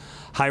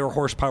 Higher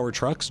horsepower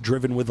trucks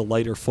driven with a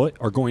lighter foot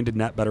are going to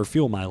net better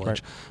fuel mileage.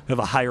 Right. We have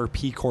a higher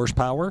peak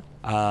horsepower.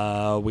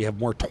 We have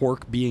more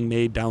torque being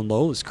made down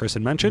low, as Chris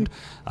had mentioned.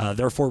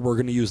 Therefore, we're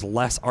going to use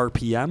less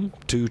RPM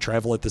to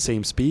travel at the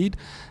same speed.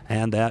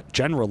 And that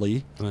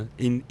generally,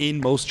 in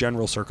most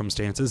general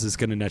circumstances, is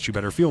going to net you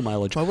better fuel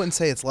mileage. Well, I wouldn't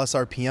say it's less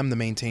RPM to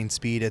maintain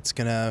speed. It's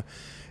going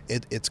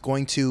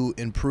to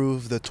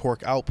improve the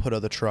torque output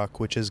of the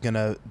truck, which is going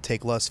to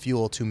take less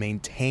fuel to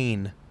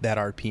maintain that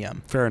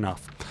RPM. Fair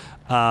enough.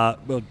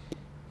 Well,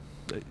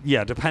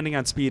 yeah, depending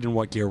on speed and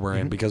what gear we're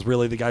in, because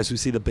really the guys who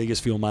see the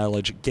biggest fuel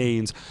mileage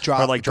gains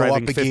are like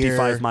driving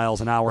 55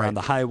 miles an hour on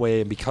the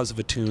highway, and because of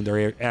a tune,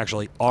 they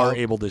actually are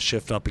able to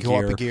shift up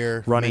a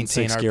gear, run in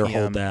 6 gear,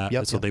 hold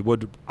that, so they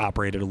would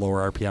operate at a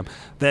lower RPM.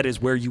 That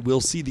is where you will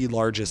see the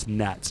largest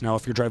nets. Now,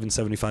 if you're driving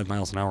 75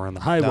 miles an hour on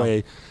the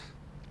highway,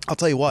 I'll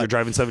tell you what. You're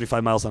driving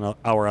 75 miles an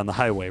hour on the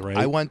highway, right?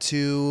 I went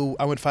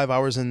 5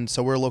 hours, and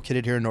so we're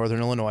located here in northern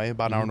Illinois,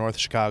 about an hour north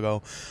of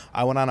Chicago.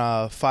 I went on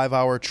a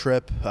 5-hour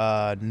trip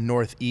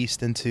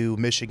northeast into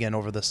Michigan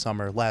over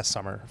the last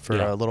summer, for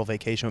a little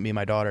vacation with me and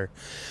my daughter.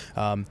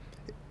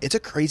 It's a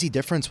crazy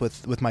difference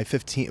with my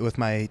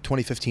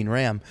 2015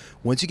 Ram.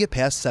 Once you get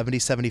past 70,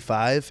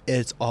 75,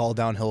 it's all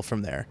downhill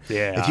from there.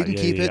 Yeah, if you can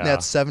keep it in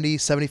that 70,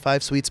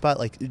 75 sweet spot,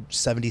 like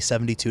 70,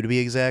 72 to be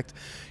exact,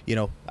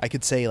 I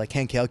could say, like,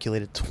 hand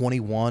calculated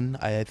 21.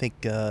 I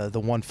think the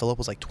one Phillip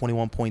was like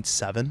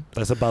 21.7.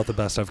 That's about the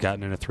best I've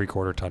gotten in a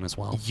 3/4 ton as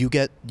well. You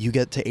get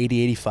to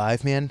 80,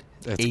 85, man.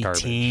 It's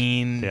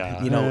 18,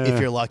 if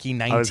you're lucky,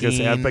 19. I was going to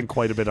say, I've been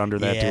quite a bit under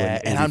that, doing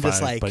 85, and I'm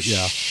just like, but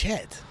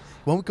shit.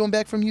 Well, going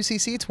back from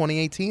UCC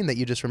 2018 that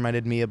you just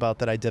reminded me about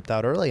that I dipped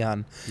out early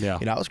on. Yeah.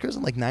 I was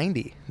cruising like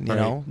 90,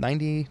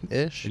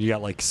 90-ish. And you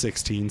got like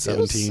 16,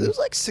 17. It was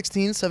like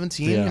 16,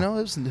 17, Yeah. It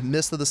was the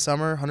mist of the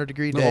summer,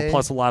 100-degree day. Well,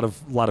 plus a lot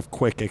of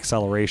quick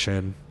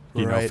acceleration.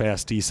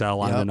 Fast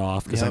decel on and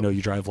off, because I know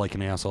you drive like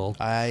an asshole.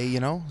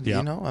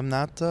 I'm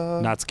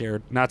not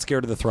scared. Not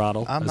scared of the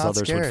throttle, as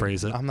others would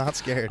phrase it. I'm not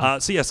scared.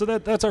 So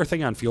that's our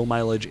thing on fuel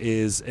mileage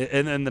is,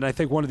 and then I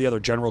think one of the other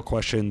general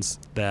questions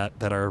that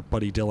our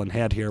buddy Dylan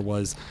had here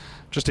was,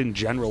 just in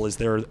general, is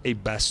there a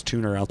best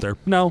tuner out there?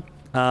 No.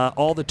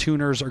 All the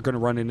tuners are going to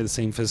run into the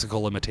same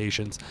physical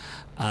limitations.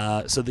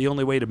 So the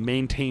only way to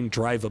maintain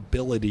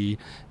drivability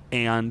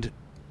and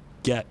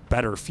get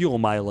better fuel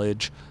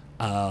mileage,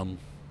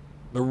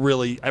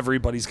 really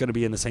everybody's going to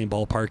be in the same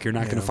ballpark. You're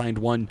not going to find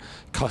one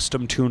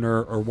custom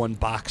tuner or one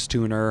box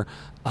tuner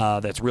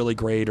that's really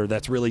great or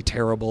that's really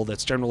terrible.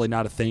 That's generally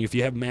not a thing. If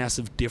you have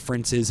massive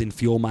differences in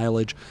fuel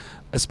mileage,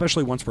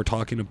 especially once we're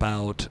talking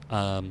about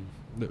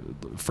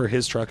for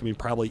his truck, I mean,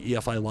 probably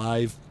EFI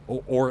Live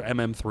or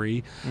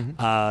MM3,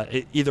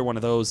 either one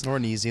of those. Or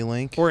an Easy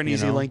Link. Or an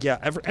Easy Link, yeah.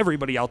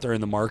 Everybody out there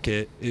in the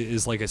market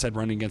is, like I said,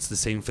 running against the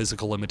same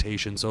physical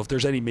limitations. So if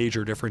there's any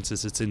major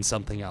differences, it's in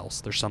something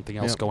else. There's something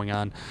else going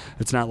on.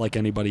 It's not like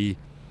anybody...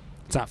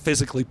 It's not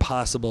physically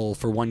possible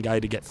for one guy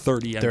to get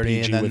 30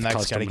 MPG and then with the next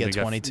custom guy to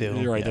get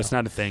 22. Right, that's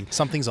not a thing.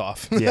 Something's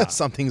off. Yeah.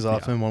 Something's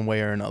off in one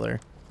way or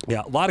another.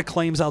 Yeah, a lot of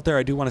claims out there.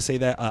 I do want to say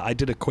that I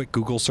did a quick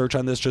Google search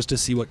on this just to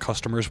see what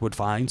customers would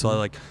find. So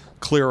I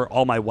clear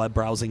all my web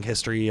browsing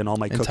history and all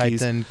my cookies.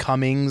 Typed in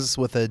Cummings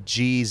with a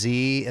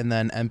GZ and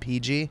then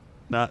MPG.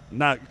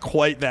 Not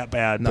quite that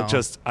bad, No. but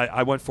just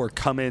I went for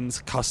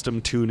Cummins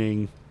custom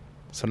tuning.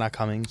 So not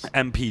Cummings.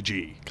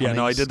 MPG. Yeah,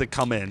 no, I did the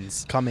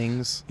Cummins.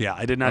 Cummings. Yeah,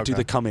 I did not do Okay.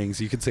 the Cummings.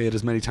 You could say it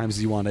as many times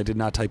as you want. I did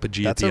not type a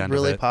G That's at the a end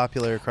really of it.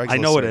 popular Craigslist I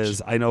know it search.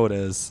 is. I know it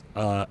is.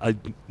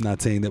 I'm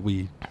not saying that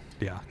we,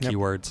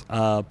 keywords.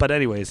 But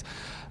anyways,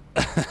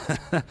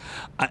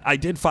 I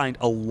did find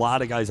a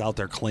lot of guys out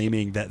there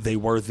claiming that they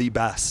were the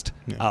best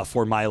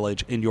for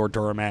mileage in your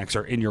Duramax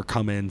or in your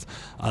Cummins.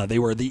 They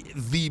were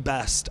the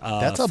best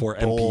That's a for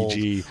bold.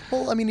 MPG.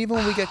 Well, I mean, even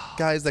when we get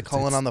guys that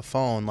call in on the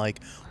phone,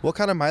 like, what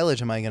kind of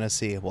mileage am I going to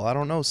see? Well, I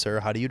don't know,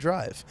 sir. How do you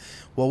drive?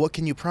 Well, what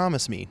can you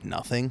promise me?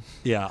 Nothing.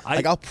 Yeah.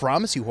 I'll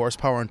promise you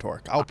horsepower and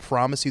torque. I'll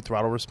promise you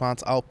throttle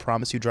response. I'll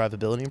promise you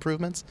drivability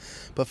improvements.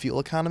 But fuel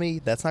economy,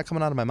 that's not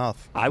coming out of my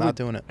mouth. I'm not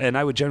doing it. And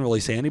I would generally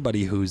say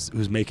anybody who's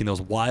making those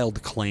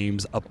wild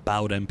claims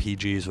about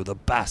MPGs or the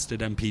best at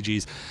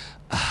MPGs,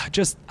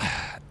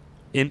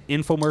 in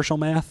infomercial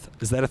math,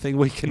 is that a thing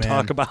we can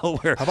talk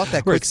about? Where, how about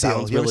that where Quick it Seal?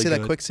 sounds You ever really see that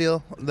good? Quick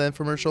Seal, the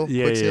infomercial?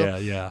 Yeah, Quick Seal?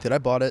 yeah. Dude, I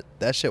bought it.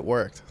 That shit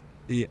worked.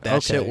 Yeah,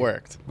 That shit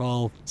worked.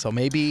 Well, So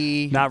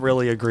maybe... not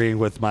really agreeing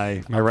with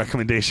my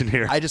recommendation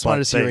here. I just but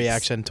wanted to see your thanks.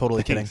 reaction.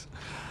 Totally kidding. Thanks.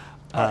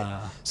 All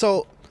right.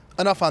 So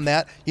enough on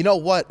that. You know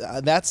what?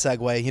 That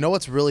segue. You know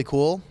what's really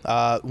cool?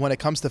 When it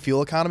comes to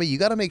fuel economy, you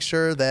got to make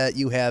sure that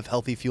you have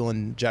healthy fuel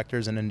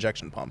injectors and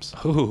injection pumps.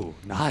 Ooh,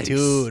 nice.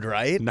 Dude,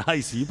 right?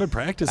 Nice. You've been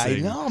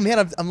practicing. I know,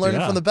 man. I'm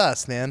learning from the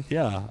best, man.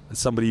 Yeah.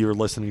 Somebody you were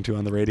listening to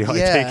on the radio, I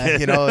Yeah, take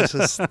it. you know, it's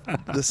just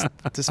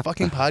this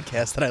fucking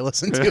podcast that I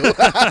listen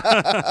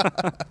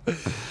to.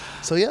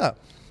 So yeah.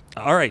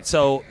 All right,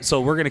 so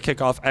we're going to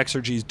kick off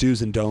Exergy's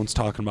do's and don'ts,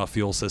 talking about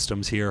fuel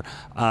systems here.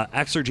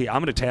 Exergy,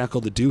 I'm going to tackle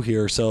the do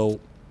here.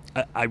 So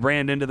I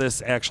ran into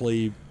this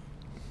actually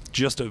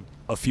just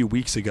a few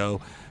weeks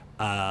ago.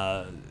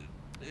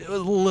 It was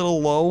a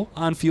little low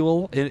on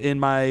fuel in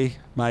my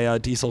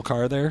diesel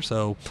car there.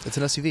 So It's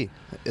an SUV.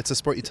 It's a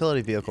sport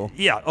utility vehicle.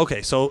 yeah,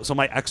 okay. So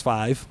my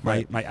X5,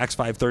 right? My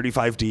X5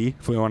 35D,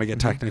 if we want to get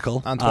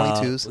technical, On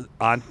 22s.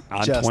 On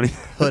Just 20.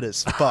 hood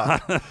as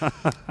fuck.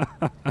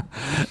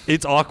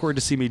 It's awkward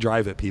to see me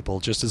drive it, people.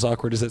 Just as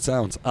awkward as it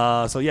sounds. So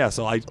I Listen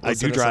do to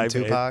some drive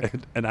Tupac.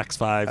 an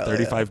X5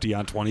 35D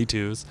on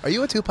 22s. Are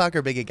you a Tupac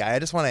or Biggie guy? I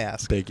just want to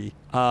ask. Biggie.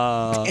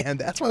 And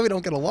that's why we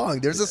don't get along.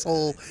 There's this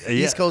whole Yeah.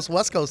 East Coast,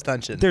 West Coast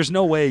tension. There's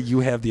no way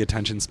you have the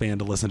attention span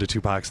to listen to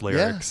Tupac's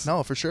lyrics. Yeah,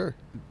 no, for sure.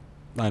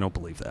 I don't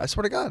believe I that.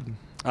 swear to God.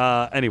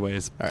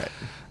 Anyways, All right.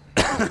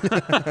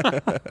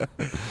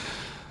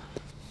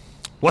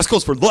 West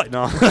Coast for light.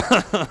 No,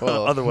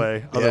 Well, other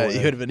way. Yeah, Other way.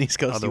 you would have been East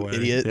Coast, Other you way.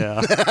 idiot.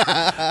 Yeah,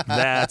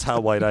 that's how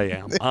white I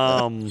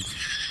am.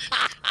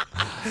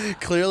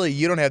 Clearly,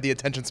 you don't have the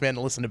attention span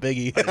to listen to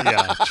Biggie.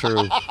 Yeah,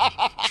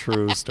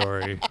 true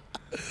story.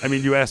 I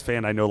mean, you asked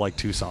Fan, I know like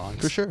 2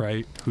 songs. For sure.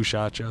 Right? Who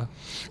Shot Ya?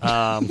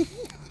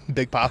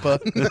 Big Papa.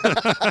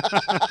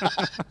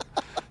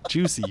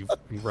 Juicy, you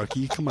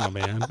rookie. Come on,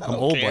 man. I'm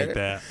old care. like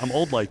that. I'm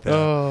old like that.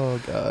 Oh,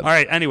 God. All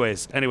right.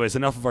 Anyways,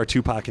 enough of our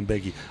Tupac and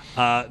Biggie.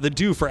 The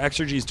do for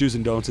Exergy's do's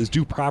and don'ts is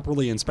do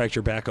properly inspect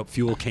your backup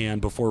fuel can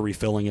before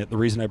refilling it. The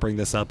reason I bring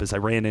this up is I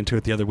ran into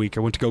it the other week.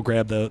 I went to go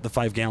grab the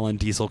 5-gallon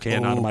diesel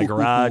can out of my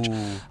garage.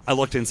 I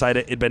looked inside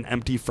it. It'd been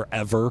empty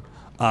forever.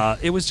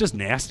 It was just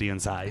nasty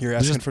inside. You're It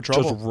was asking just, for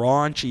trouble. Just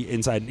raunchy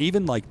inside. And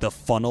even like the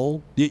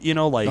funnel, you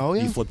know, like Oh,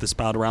 yeah. you flip the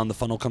spout around, the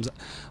funnel comes.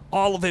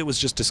 All of it was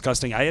just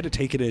disgusting. I had to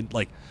take it in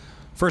like.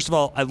 First of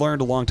all, I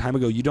learned a long time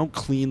ago you don't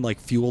clean like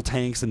fuel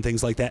tanks and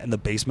things like that in the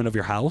basement of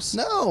your house.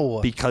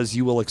 No. Because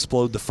you will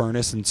explode the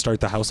furnace and start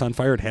the house on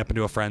fire. It happened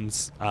to a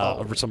friend's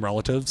or some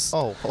relatives.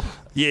 Oh.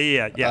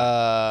 Yeah.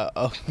 Yeah.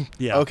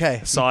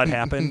 Okay. Saw it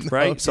happen,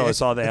 right? So I Okay.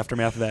 saw the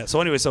aftermath of that.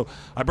 So anyway, so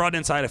I brought it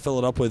inside. I fill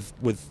it up with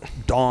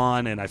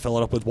Dawn, and I fill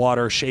it up with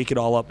water, shake it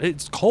all up.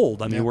 It's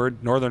cold. I mean, Yeah. we're in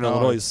Northern No,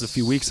 Illinois. This is a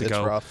few weeks it's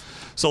ago.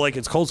 rough. So like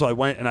it's cold. So I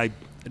went and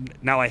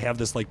now I have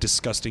this like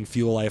disgusting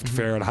fuel I have to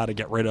figure out how to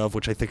get rid of,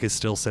 which I think is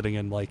still sitting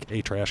in like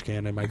a trash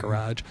can in my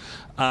garage.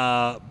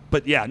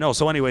 But yeah, no.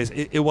 So anyways,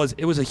 it was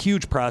a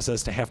huge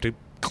process to have to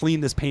clean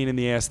this pain in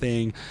the ass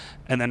thing,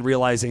 and then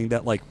realizing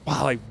that like,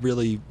 wow, I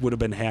really would have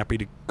been happy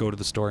to go to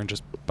the store and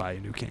just buy a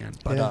new can.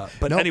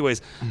 But No. anyways,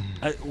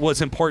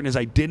 what's important is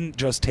I didn't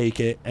just take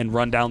it and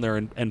run down there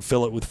and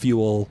fill it with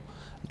fuel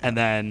and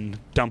then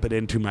dump it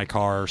into my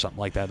car or something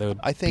like that. That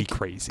would be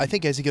crazy. I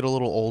think as you get a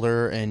little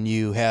older and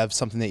you have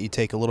something that you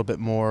take a little bit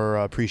more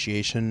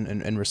appreciation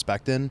and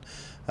respect in,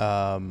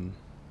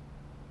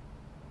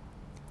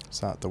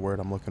 it's not the word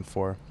I'm looking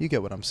for. You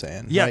get what I'm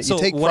saying. Yeah, right? so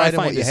you take what pride I in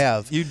what find you is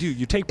have. You do.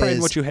 You take pride in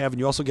what you have,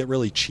 and you also get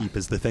really cheap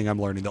is the thing I'm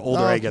learning. The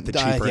older I get, the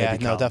cheaper I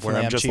become. definitely.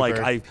 Where I'm just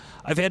cheaper. like,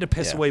 I've had to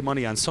piss away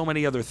money on so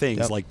many other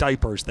things, like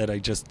diapers that I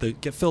just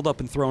that get filled up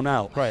and thrown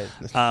out. Right.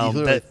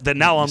 That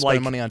now I'm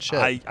like, money on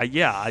shit.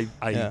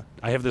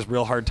 I have this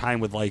real hard time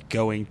with like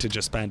going to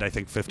just spend, I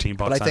think, $15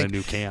 But I on think a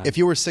new can. if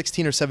you were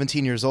 16 or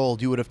 17 years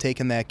old, you would have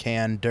taken that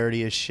can,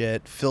 dirty as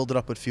shit, filled it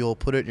up with fuel,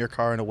 put it in your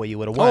car, and away you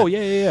would have went. Oh,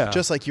 yeah.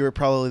 Just like you were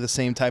probably the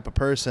same type of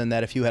person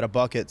that if you had a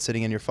bucket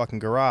sitting in your fucking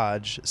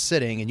garage,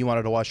 and you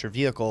wanted to wash your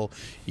vehicle,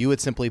 you would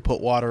simply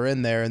put water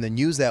in there and then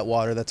use that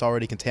water that's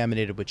already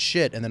contaminated with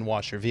shit and then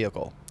wash your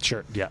vehicle.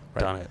 Sure. Yeah.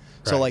 Right. Done it.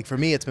 So, like, for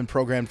me, it's been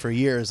programmed for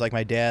years. Like,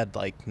 my dad,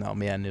 like, no,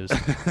 man, it was...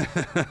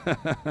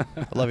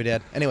 I love you,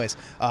 Dad. Anyways,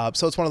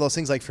 so it's one of those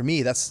things, like, for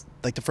me, that's,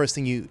 like, the first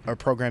thing you are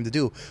programmed to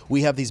do.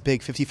 We have these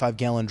big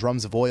 55-gallon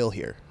drums of oil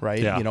here, right?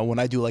 Yeah. You know, when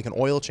I do, like, an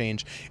oil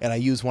change and I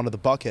use one of the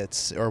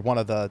buckets or one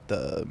of the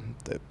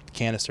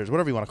canisters,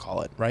 whatever you want to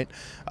call it, right?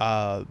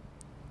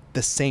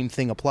 The same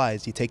thing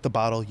applies. You take the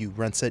bottle, you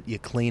rinse it, you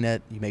clean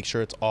it, you make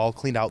sure it's all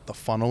cleaned out, the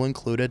funnel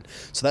included.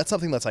 So that's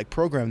something that's like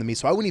programmed to me.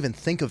 So I wouldn't even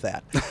think of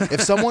that.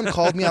 If someone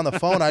called me on the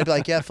phone, I'd be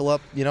like, yeah, fill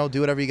up,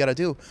 do whatever you got to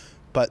do.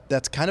 But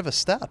that's kind of a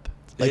step.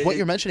 Like what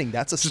you're mentioning,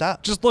 that's a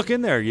step. Just look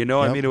in there, Yep.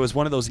 I mean, it was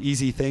one of those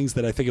easy things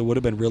that I think it would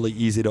have been really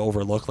easy to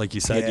overlook, like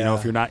you said,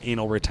 if you're not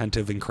anal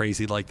retentive and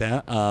crazy like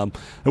that.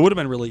 It would have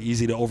been really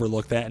easy to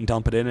overlook that and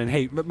dump it in. And,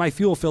 hey, my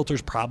fuel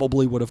filters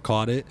probably would have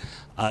caught it.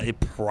 It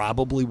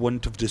probably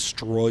wouldn't have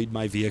destroyed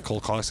my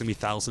vehicle, costing me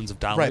thousands of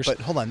dollars. Right,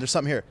 but hold on. There's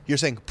something here. You're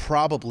saying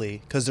probably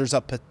because there's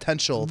a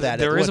potential that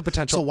there is would. a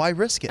potential. So why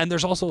risk it? And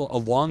there's also a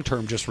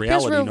long-term just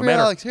reality. Here's no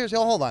matter. Here's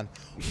hold on.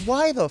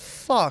 Why the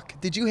fuck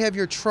did you have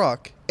your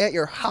truck at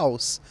your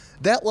house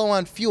that low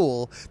on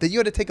fuel that you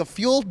had to take a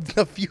fuel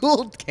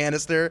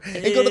canister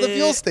and go to the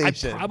fuel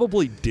station? I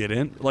probably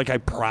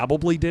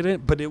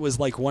didn't. But it was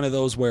like one of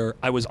those where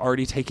I was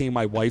already taking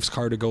my wife's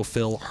car to go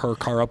fill her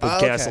car up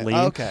with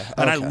gasoline.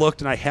 And I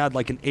looked and I had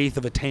like an eighth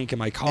of a tank in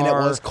my car. And it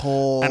was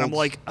cold. And I'm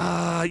like,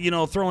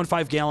 throwing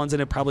 5 gallons in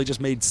it probably just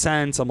made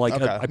sense. I'm like,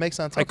 it makes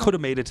sense. I could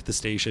have made it to the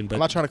station, but I'm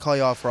not trying to call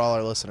you off for all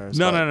our listeners.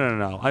 No.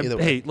 Either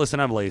way. Hey, listen,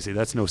 I'm lazy.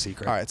 That's no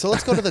secret. All right, so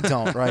let's go to the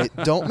don't, right?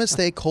 Don't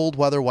mistake cold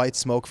weather white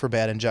smoke for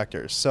bad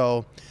injectors.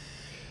 So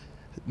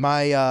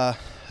my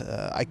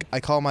I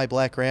call my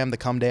black Ram the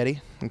cum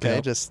daddy, okay?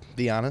 Yep. Just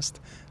be honest.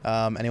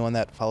 Anyone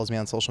that follows me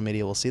on social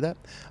media will see that.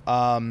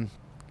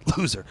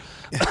 Loser.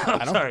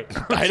 Sorry.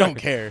 I don't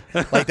care.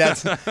 Like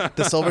that's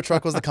the silver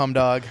truck was the cum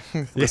dog.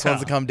 This one's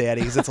the cum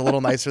daddy because it's a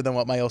little nicer than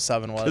what my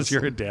 07 was. Because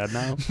you're a dad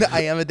now?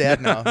 I am a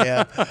dad now,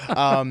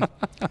 yeah.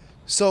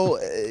 So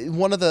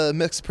one of the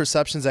mixed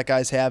perceptions that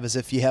guys have is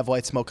if you have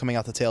white smoke coming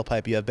out the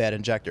tailpipe, you have bad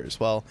injectors.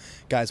 Well,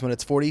 guys, when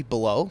it's 40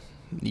 below,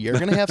 you're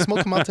going to have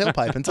smoke come out the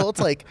tailpipe until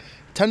it's like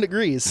 10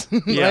 degrees,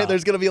 right? Yeah.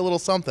 There's going to be a little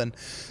something.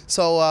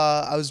 So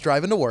I was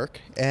driving to work,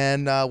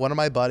 and one of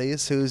my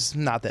buddies, who's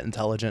not that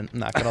intelligent, I'm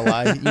not going to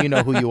lie, you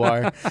know who you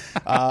are,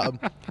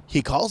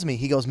 he calls me.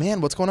 He goes,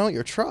 man, what's going on with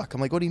your truck?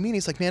 I'm like, what do you mean?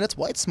 He's like, man, it's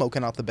white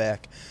smoking out the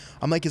back.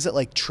 I'm like, is it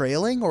like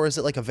trailing or is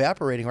it like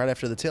evaporating right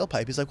after the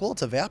tailpipe? He's like, well,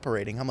 it's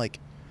evaporating. I'm like,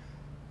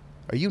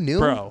 are you new?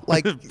 Bro.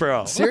 Like,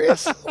 Bro.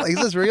 Serious? Like, is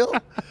this real?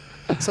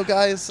 So,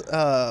 guys,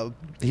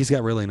 he's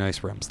got really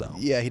nice rims, though.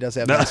 yeah, he does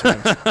have nice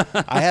rims.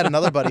 I had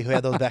another buddy who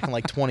had those back in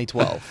like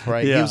 2012,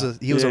 right? Yeah.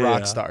 He was a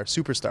rock Yeah. star,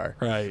 superstar.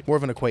 Right. More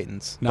of an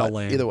acquaintance. Not but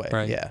lame. Either way,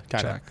 Right. yeah,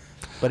 kind of. Check.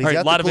 But he's All right,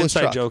 got a lot the of coolest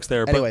inside truck. jokes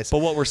there. Anyways, But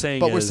what we're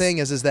saying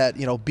is that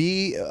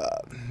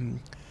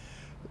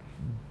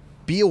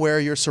be aware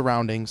of your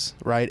surroundings,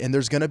 right? And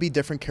there's going to be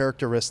different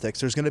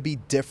characteristics. There's going to be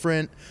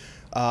different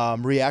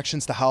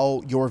reactions to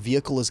how your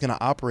vehicle is going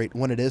to operate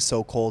when it is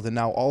so cold. And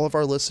now all of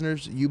our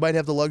listeners, you might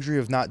have the luxury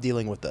of not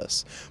dealing with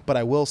this. But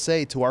I will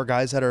say to our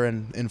guys that are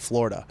in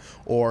Florida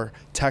or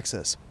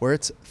Texas, where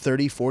it's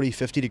 30, 40,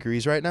 50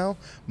 degrees right now,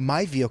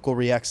 my vehicle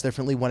reacts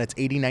differently when it's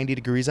 80, 90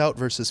 degrees out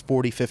versus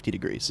 40, 50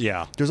 degrees.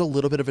 Yeah. There's a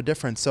little bit of a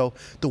difference. So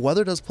the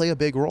weather does play a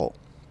big role.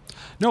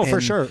 No, for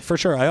And-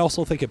 sure. I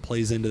also think it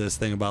plays into this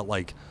thing about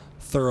like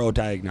thorough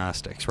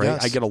diagnostics, right?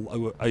 Yes.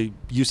 I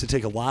used to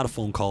take a lot of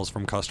phone calls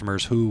from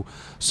customers who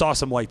saw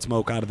some white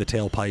smoke out of the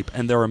tailpipe,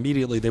 and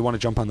they want to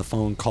jump on the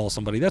phone, call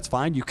somebody. That's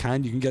fine. You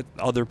can get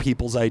other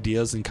people's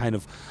ideas and kind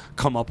of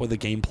come up with a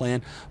game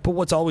plan. But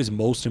what's always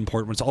most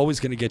important, what's always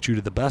going to get you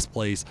to the best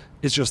place,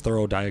 is just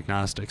thorough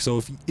diagnostics.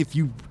 So if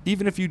you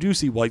do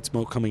see white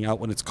smoke coming out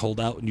when it's cold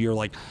out, and you're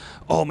like,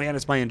 oh man,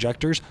 it's my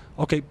injectors.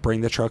 Okay,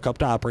 bring the truck up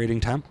to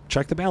operating temp.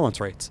 Check the balance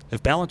rates.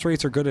 If balance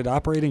rates are good at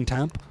operating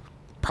temp,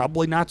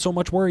 probably not so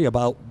much worry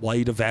about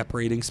white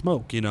evaporating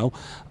smoke,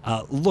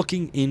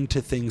 looking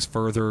into things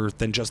further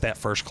than just that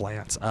first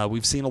glance.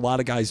 We've seen a lot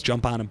of guys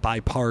jump on and buy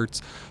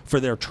parts for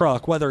their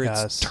truck, whether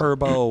it's Yes.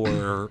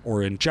 turbo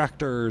or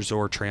injectors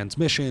or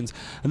transmissions,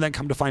 and then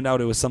come to find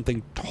out it was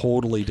something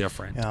totally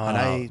different.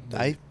 And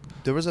I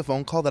there was a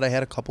phone call that I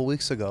had a couple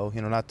weeks ago,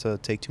 not to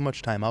take too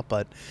much time up,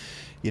 but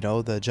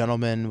the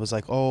gentleman was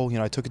like, "Oh,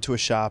 I took it to a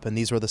shop and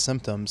these were the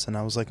symptoms." And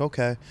I was like,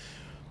 "Okay."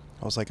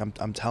 I was like,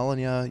 I'm telling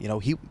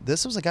you,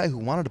 this was a guy who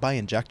wanted to buy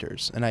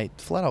injectors, and I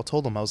flat out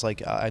told him, I was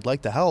like, I'd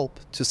like to help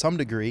to some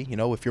degree,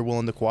 if you're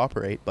willing to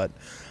cooperate, but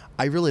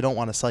I really don't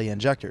want to sell you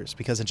injectors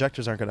because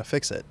injectors aren't going to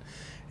fix it.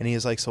 And he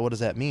was like, so what does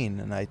that mean?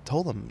 And I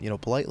told him,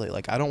 politely,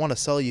 like, I don't want to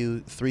sell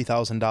you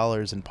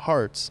 $3,000 in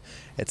parts.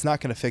 It's not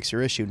going to fix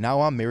your issue.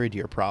 Now I'm married to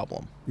your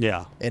problem.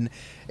 Yeah. And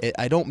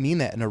I don't mean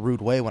that in a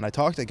rude way when I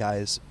talk to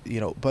guys,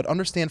 but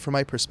understand from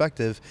my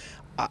perspective,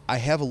 I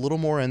have a little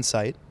more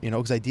insight,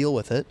 because I deal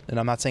with it. And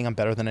I'm not saying I'm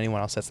better than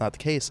anyone else. That's not the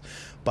case.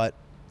 But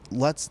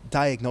let's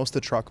diagnose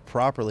the truck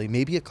properly.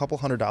 Maybe a couple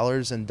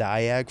 $100 in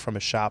diag from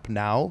a shop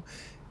now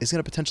is going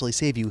to potentially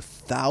save you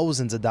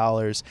thousands of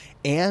dollars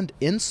and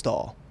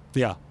install.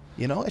 Yeah.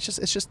 It's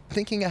just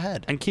thinking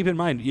ahead. And keep in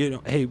mind,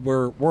 hey,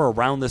 we're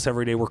around this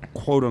every day. We're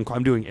quote unquote,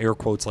 I'm doing air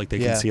quotes like they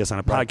can see us on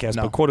a podcast,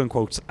 but quote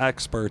unquote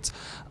experts.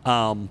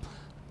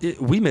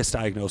 We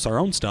misdiagnose our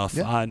own stuff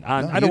on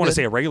I don't want to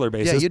say a regular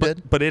basis,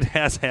 but it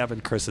has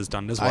happened. Chris has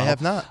done as well. I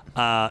have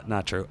not.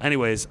 Not true.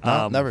 Anyways,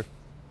 no, never.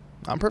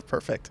 I'm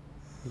perfect.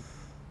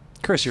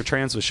 Chris, your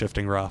trans was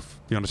shifting rough.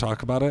 You want to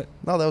talk about it?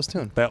 No, that was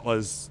tuned.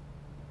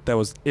 That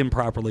was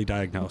improperly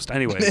diagnosed.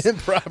 Anyways.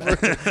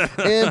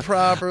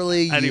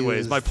 Improperly used.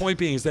 Anyways, my point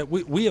being is that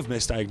we have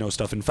misdiagnosed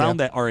stuff and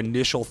found that our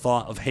initial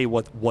thought of, hey,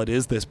 what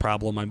is this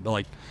problem? I'm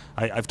like,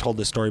 I've told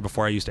this story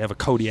before. I used to have a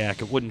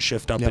Kodiak. It wouldn't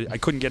shift up. I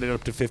couldn't get it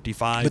up to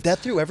 55. But that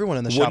threw everyone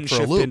in the shop for a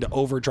loop. Wouldn't shift into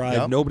overdrive.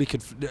 Yep. Nobody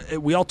could.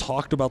 We all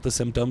talked about the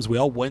symptoms. We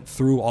all went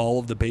through all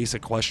of the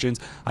basic questions.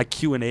 I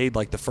Q&A'd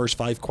like the first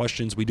 5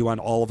 questions we do on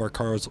all of our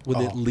cars with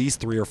at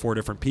least 3 or 4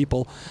 different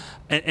people.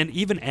 And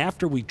even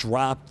after we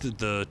dropped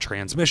the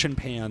transmission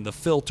pan, the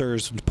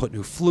filters, put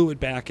new fluid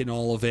back in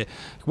all of it,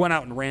 went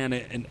out and ran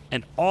it,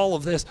 and all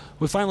of this,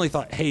 we finally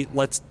thought, hey,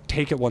 let's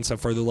take it one step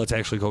further. Let's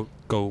actually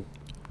go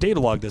data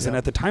log this. And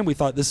at the time we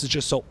thought this is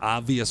just so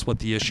obvious what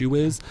the issue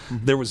is.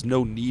 There was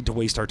no need to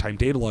waste our time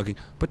data logging,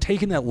 but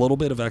taking that little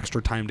bit of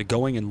extra time to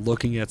going and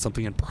looking at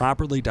something and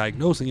properly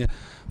diagnosing it,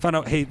 found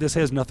out, hey, this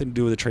has nothing to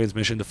do with the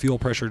transmission. The fuel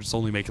pressure is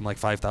only making like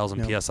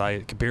 5,000 PSI.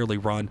 It can barely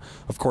run.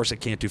 Of course, it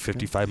can't do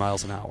 55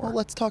 miles an hour. Well,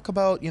 let's talk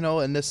about,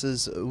 and this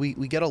is,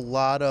 we get a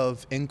lot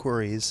of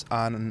inquiries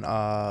on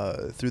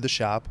through the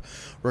shop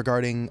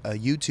regarding a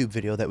YouTube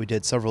video that we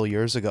did several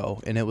years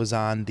ago, and it was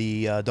on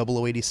the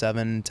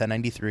 0087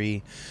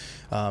 1093.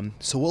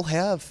 So we'll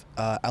have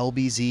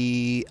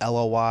LBZ,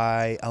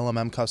 LOI,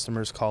 LMM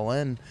customers call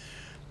in,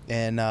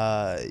 and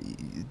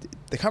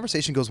the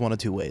conversation goes one of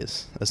two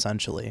ways,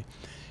 essentially.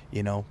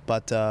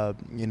 But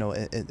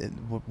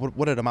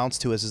what it amounts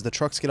to is the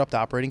trucks get up to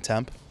operating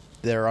temp.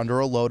 They're under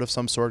a load of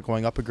some sort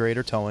going up a grade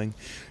or towing,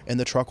 and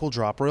the truck will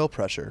drop oil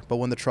pressure. But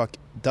when the truck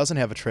doesn't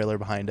have a trailer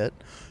behind it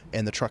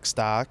and the truck's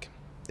stock,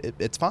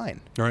 it's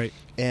fine. Right.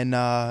 And,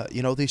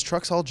 these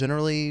trucks all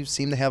generally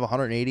seem to have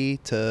 180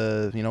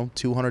 to,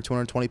 200,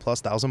 220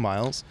 plus thousand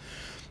miles.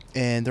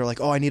 And they're like,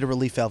 oh, I need a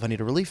relief valve. And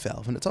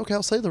it's okay,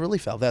 I'll say the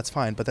relief valve. That's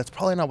fine. But that's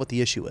probably not what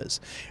the issue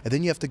is. And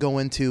then you have to go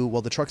into,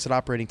 well, the truck's at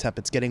operating temp.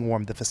 It's getting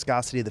warm. The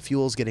viscosity of the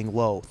fuel is getting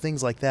low.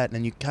 Things like that. And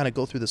then you kind of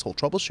go through this whole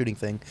troubleshooting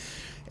thing.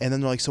 And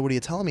then they're like, so what are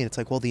you telling me? And it's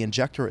like, well, the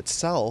injector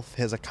itself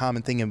has a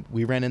common thing. And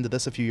we ran into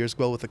this a few years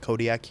ago with a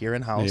Kodiak here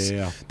in-house.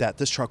 That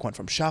this truck went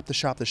from shop to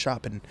shop to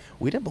shop. And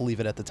we didn't believe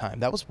it at the time.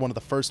 That was one of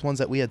the first ones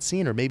that we had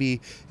seen. Or maybe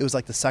it was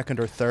like the second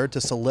or third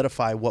to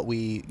solidify what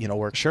we,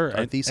 were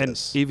our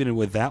thesis. And even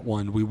with that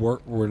one,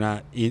 we're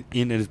not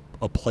in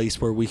a place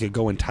where we could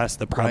go and test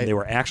the problem they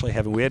were actually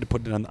having. We had to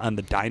put it on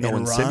the dyno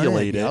and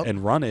simulate it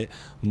and run it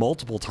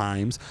multiple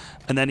times.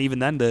 And then even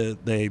then,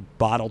 they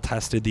bottle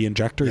tested the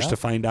injectors to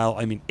find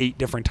out, 8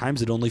 different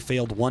times it only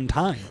failed one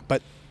time.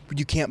 But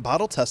you can't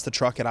bottle test the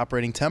truck at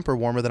operating temp or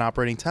warmer than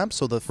operating temp.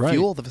 So the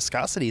fuel, the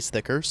viscosity is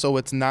thicker. So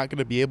it's not going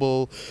to be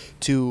able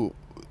to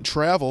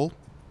travel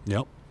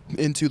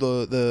into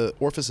the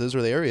orifices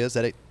or the areas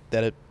that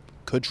it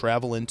could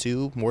travel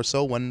into more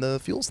so when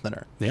the fuel's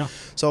thinner. Yeah.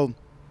 So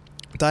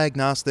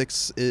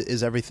diagnostics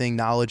is everything.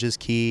 Knowledge is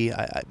key.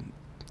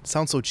 It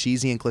sounds so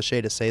cheesy and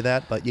cliche to say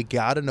that, but you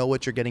got to know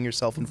what you're getting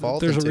yourself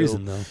involved into. There's a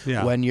reason, though.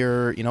 Yeah. When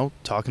you're,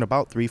 talking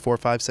about $3,000, $4,000,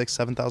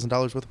 $5,000, $6,000,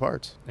 $7,000 worth of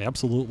parts.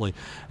 Absolutely.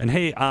 And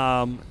hey,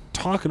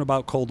 talking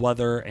about cold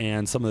weather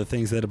and some of the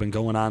things that have been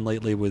going on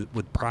lately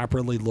with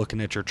properly looking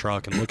at your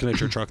truck and looking at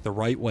your truck the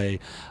right way,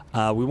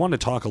 we want to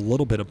talk a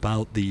little bit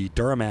about the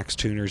Duramax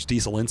Tuners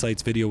Diesel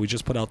Insights video. We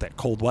just put out that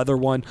cold weather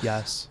one.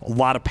 Yes. A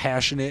lot of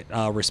passionate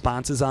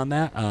responses on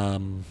that.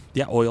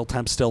 Oil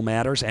temp still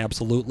matters,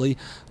 absolutely.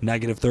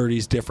 Negative 30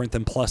 is different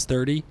than plus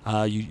 30.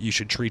 You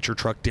should treat your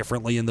truck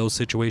differently in those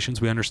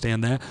situations. We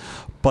understand that.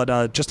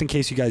 But just in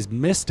case you guys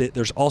missed it,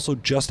 there's also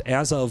just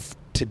as of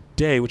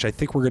today, which I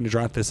think we're going to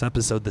drop this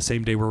episode the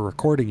same day we're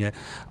recording it,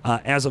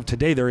 as of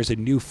today, there is a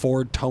new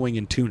Ford towing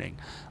and tuning.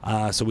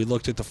 So we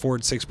looked at the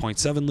Ford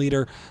 6.7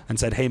 liter and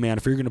said, hey, man,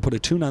 if you're going to put a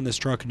tune on this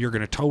truck and you're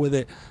going to tow with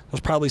it,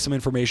 there's probably some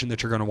information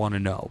that you're going to want to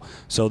know.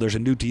 So there's a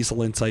new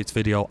Diesel Insights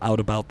video out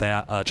about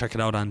that. Check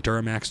it out on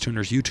Duramax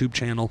Tuner's YouTube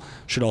channel.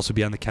 Should also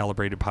be on the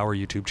Calibrated Power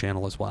YouTube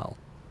channel as well.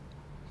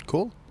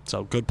 Cool.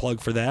 So good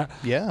plug for that.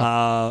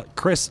 Yeah.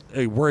 Chris,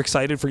 we're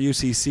excited for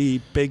UCC.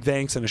 Big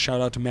thanks and a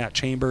shout out to Matt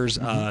Chambers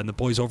and the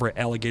boys over at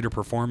Alligator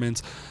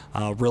Performance.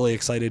 Really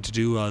excited to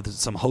do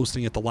some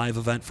hosting at the live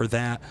event for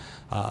that.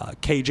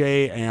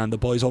 KJ and the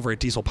boys over at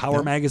Diesel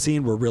Power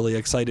Magazine, we're really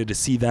excited to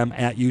see them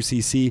at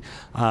UCC.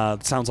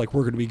 Sounds like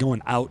we're going to be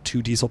going out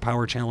to Diesel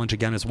Power Challenge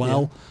again as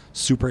well. Yeah.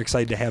 Super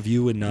excited to have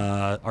you and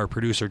our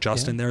producer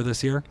Justin there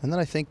this year. And then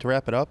I think to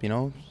wrap it up,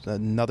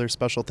 another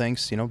special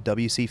thanks,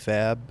 WC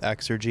Fab,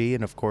 Exergy,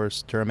 and of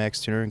course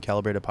Duramax Tuner and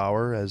Calibrated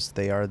Power, as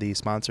they are the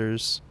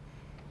sponsors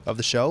of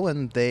the show,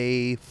 and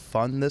they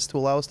fund this to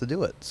allow us to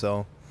do it.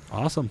 So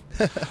awesome.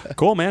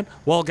 Cool, man.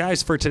 Well,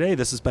 guys, for today,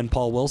 this has been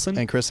Paul Wilson.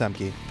 And Chris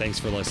Emke. Thanks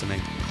for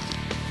listening.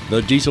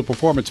 The Diesel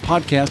Performance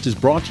Podcast is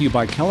brought to you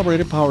by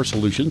Calibrated Power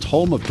Solutions,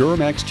 home of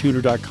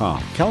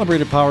DuramaxTuner.com.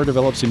 Calibrated Power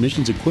develops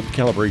emissions-equipped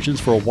calibrations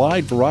for a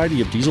wide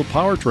variety of diesel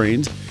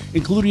powertrains,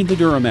 including the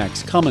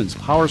Duramax, Cummins,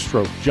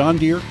 PowerStroke, John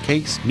Deere,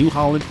 Case, New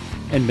Holland,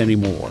 and many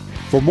more.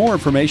 For more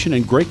information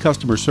and great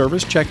customer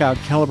service, check out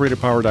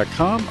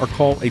calibratedpower.com or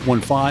call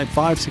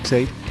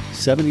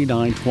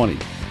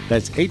 815-568-7920.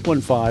 That's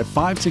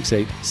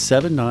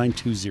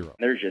 815-568-7920.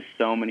 There's just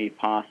so many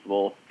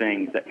possible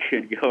things that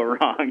could go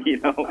wrong,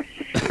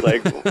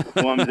 like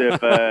ones if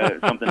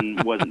something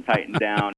wasn't tightened down.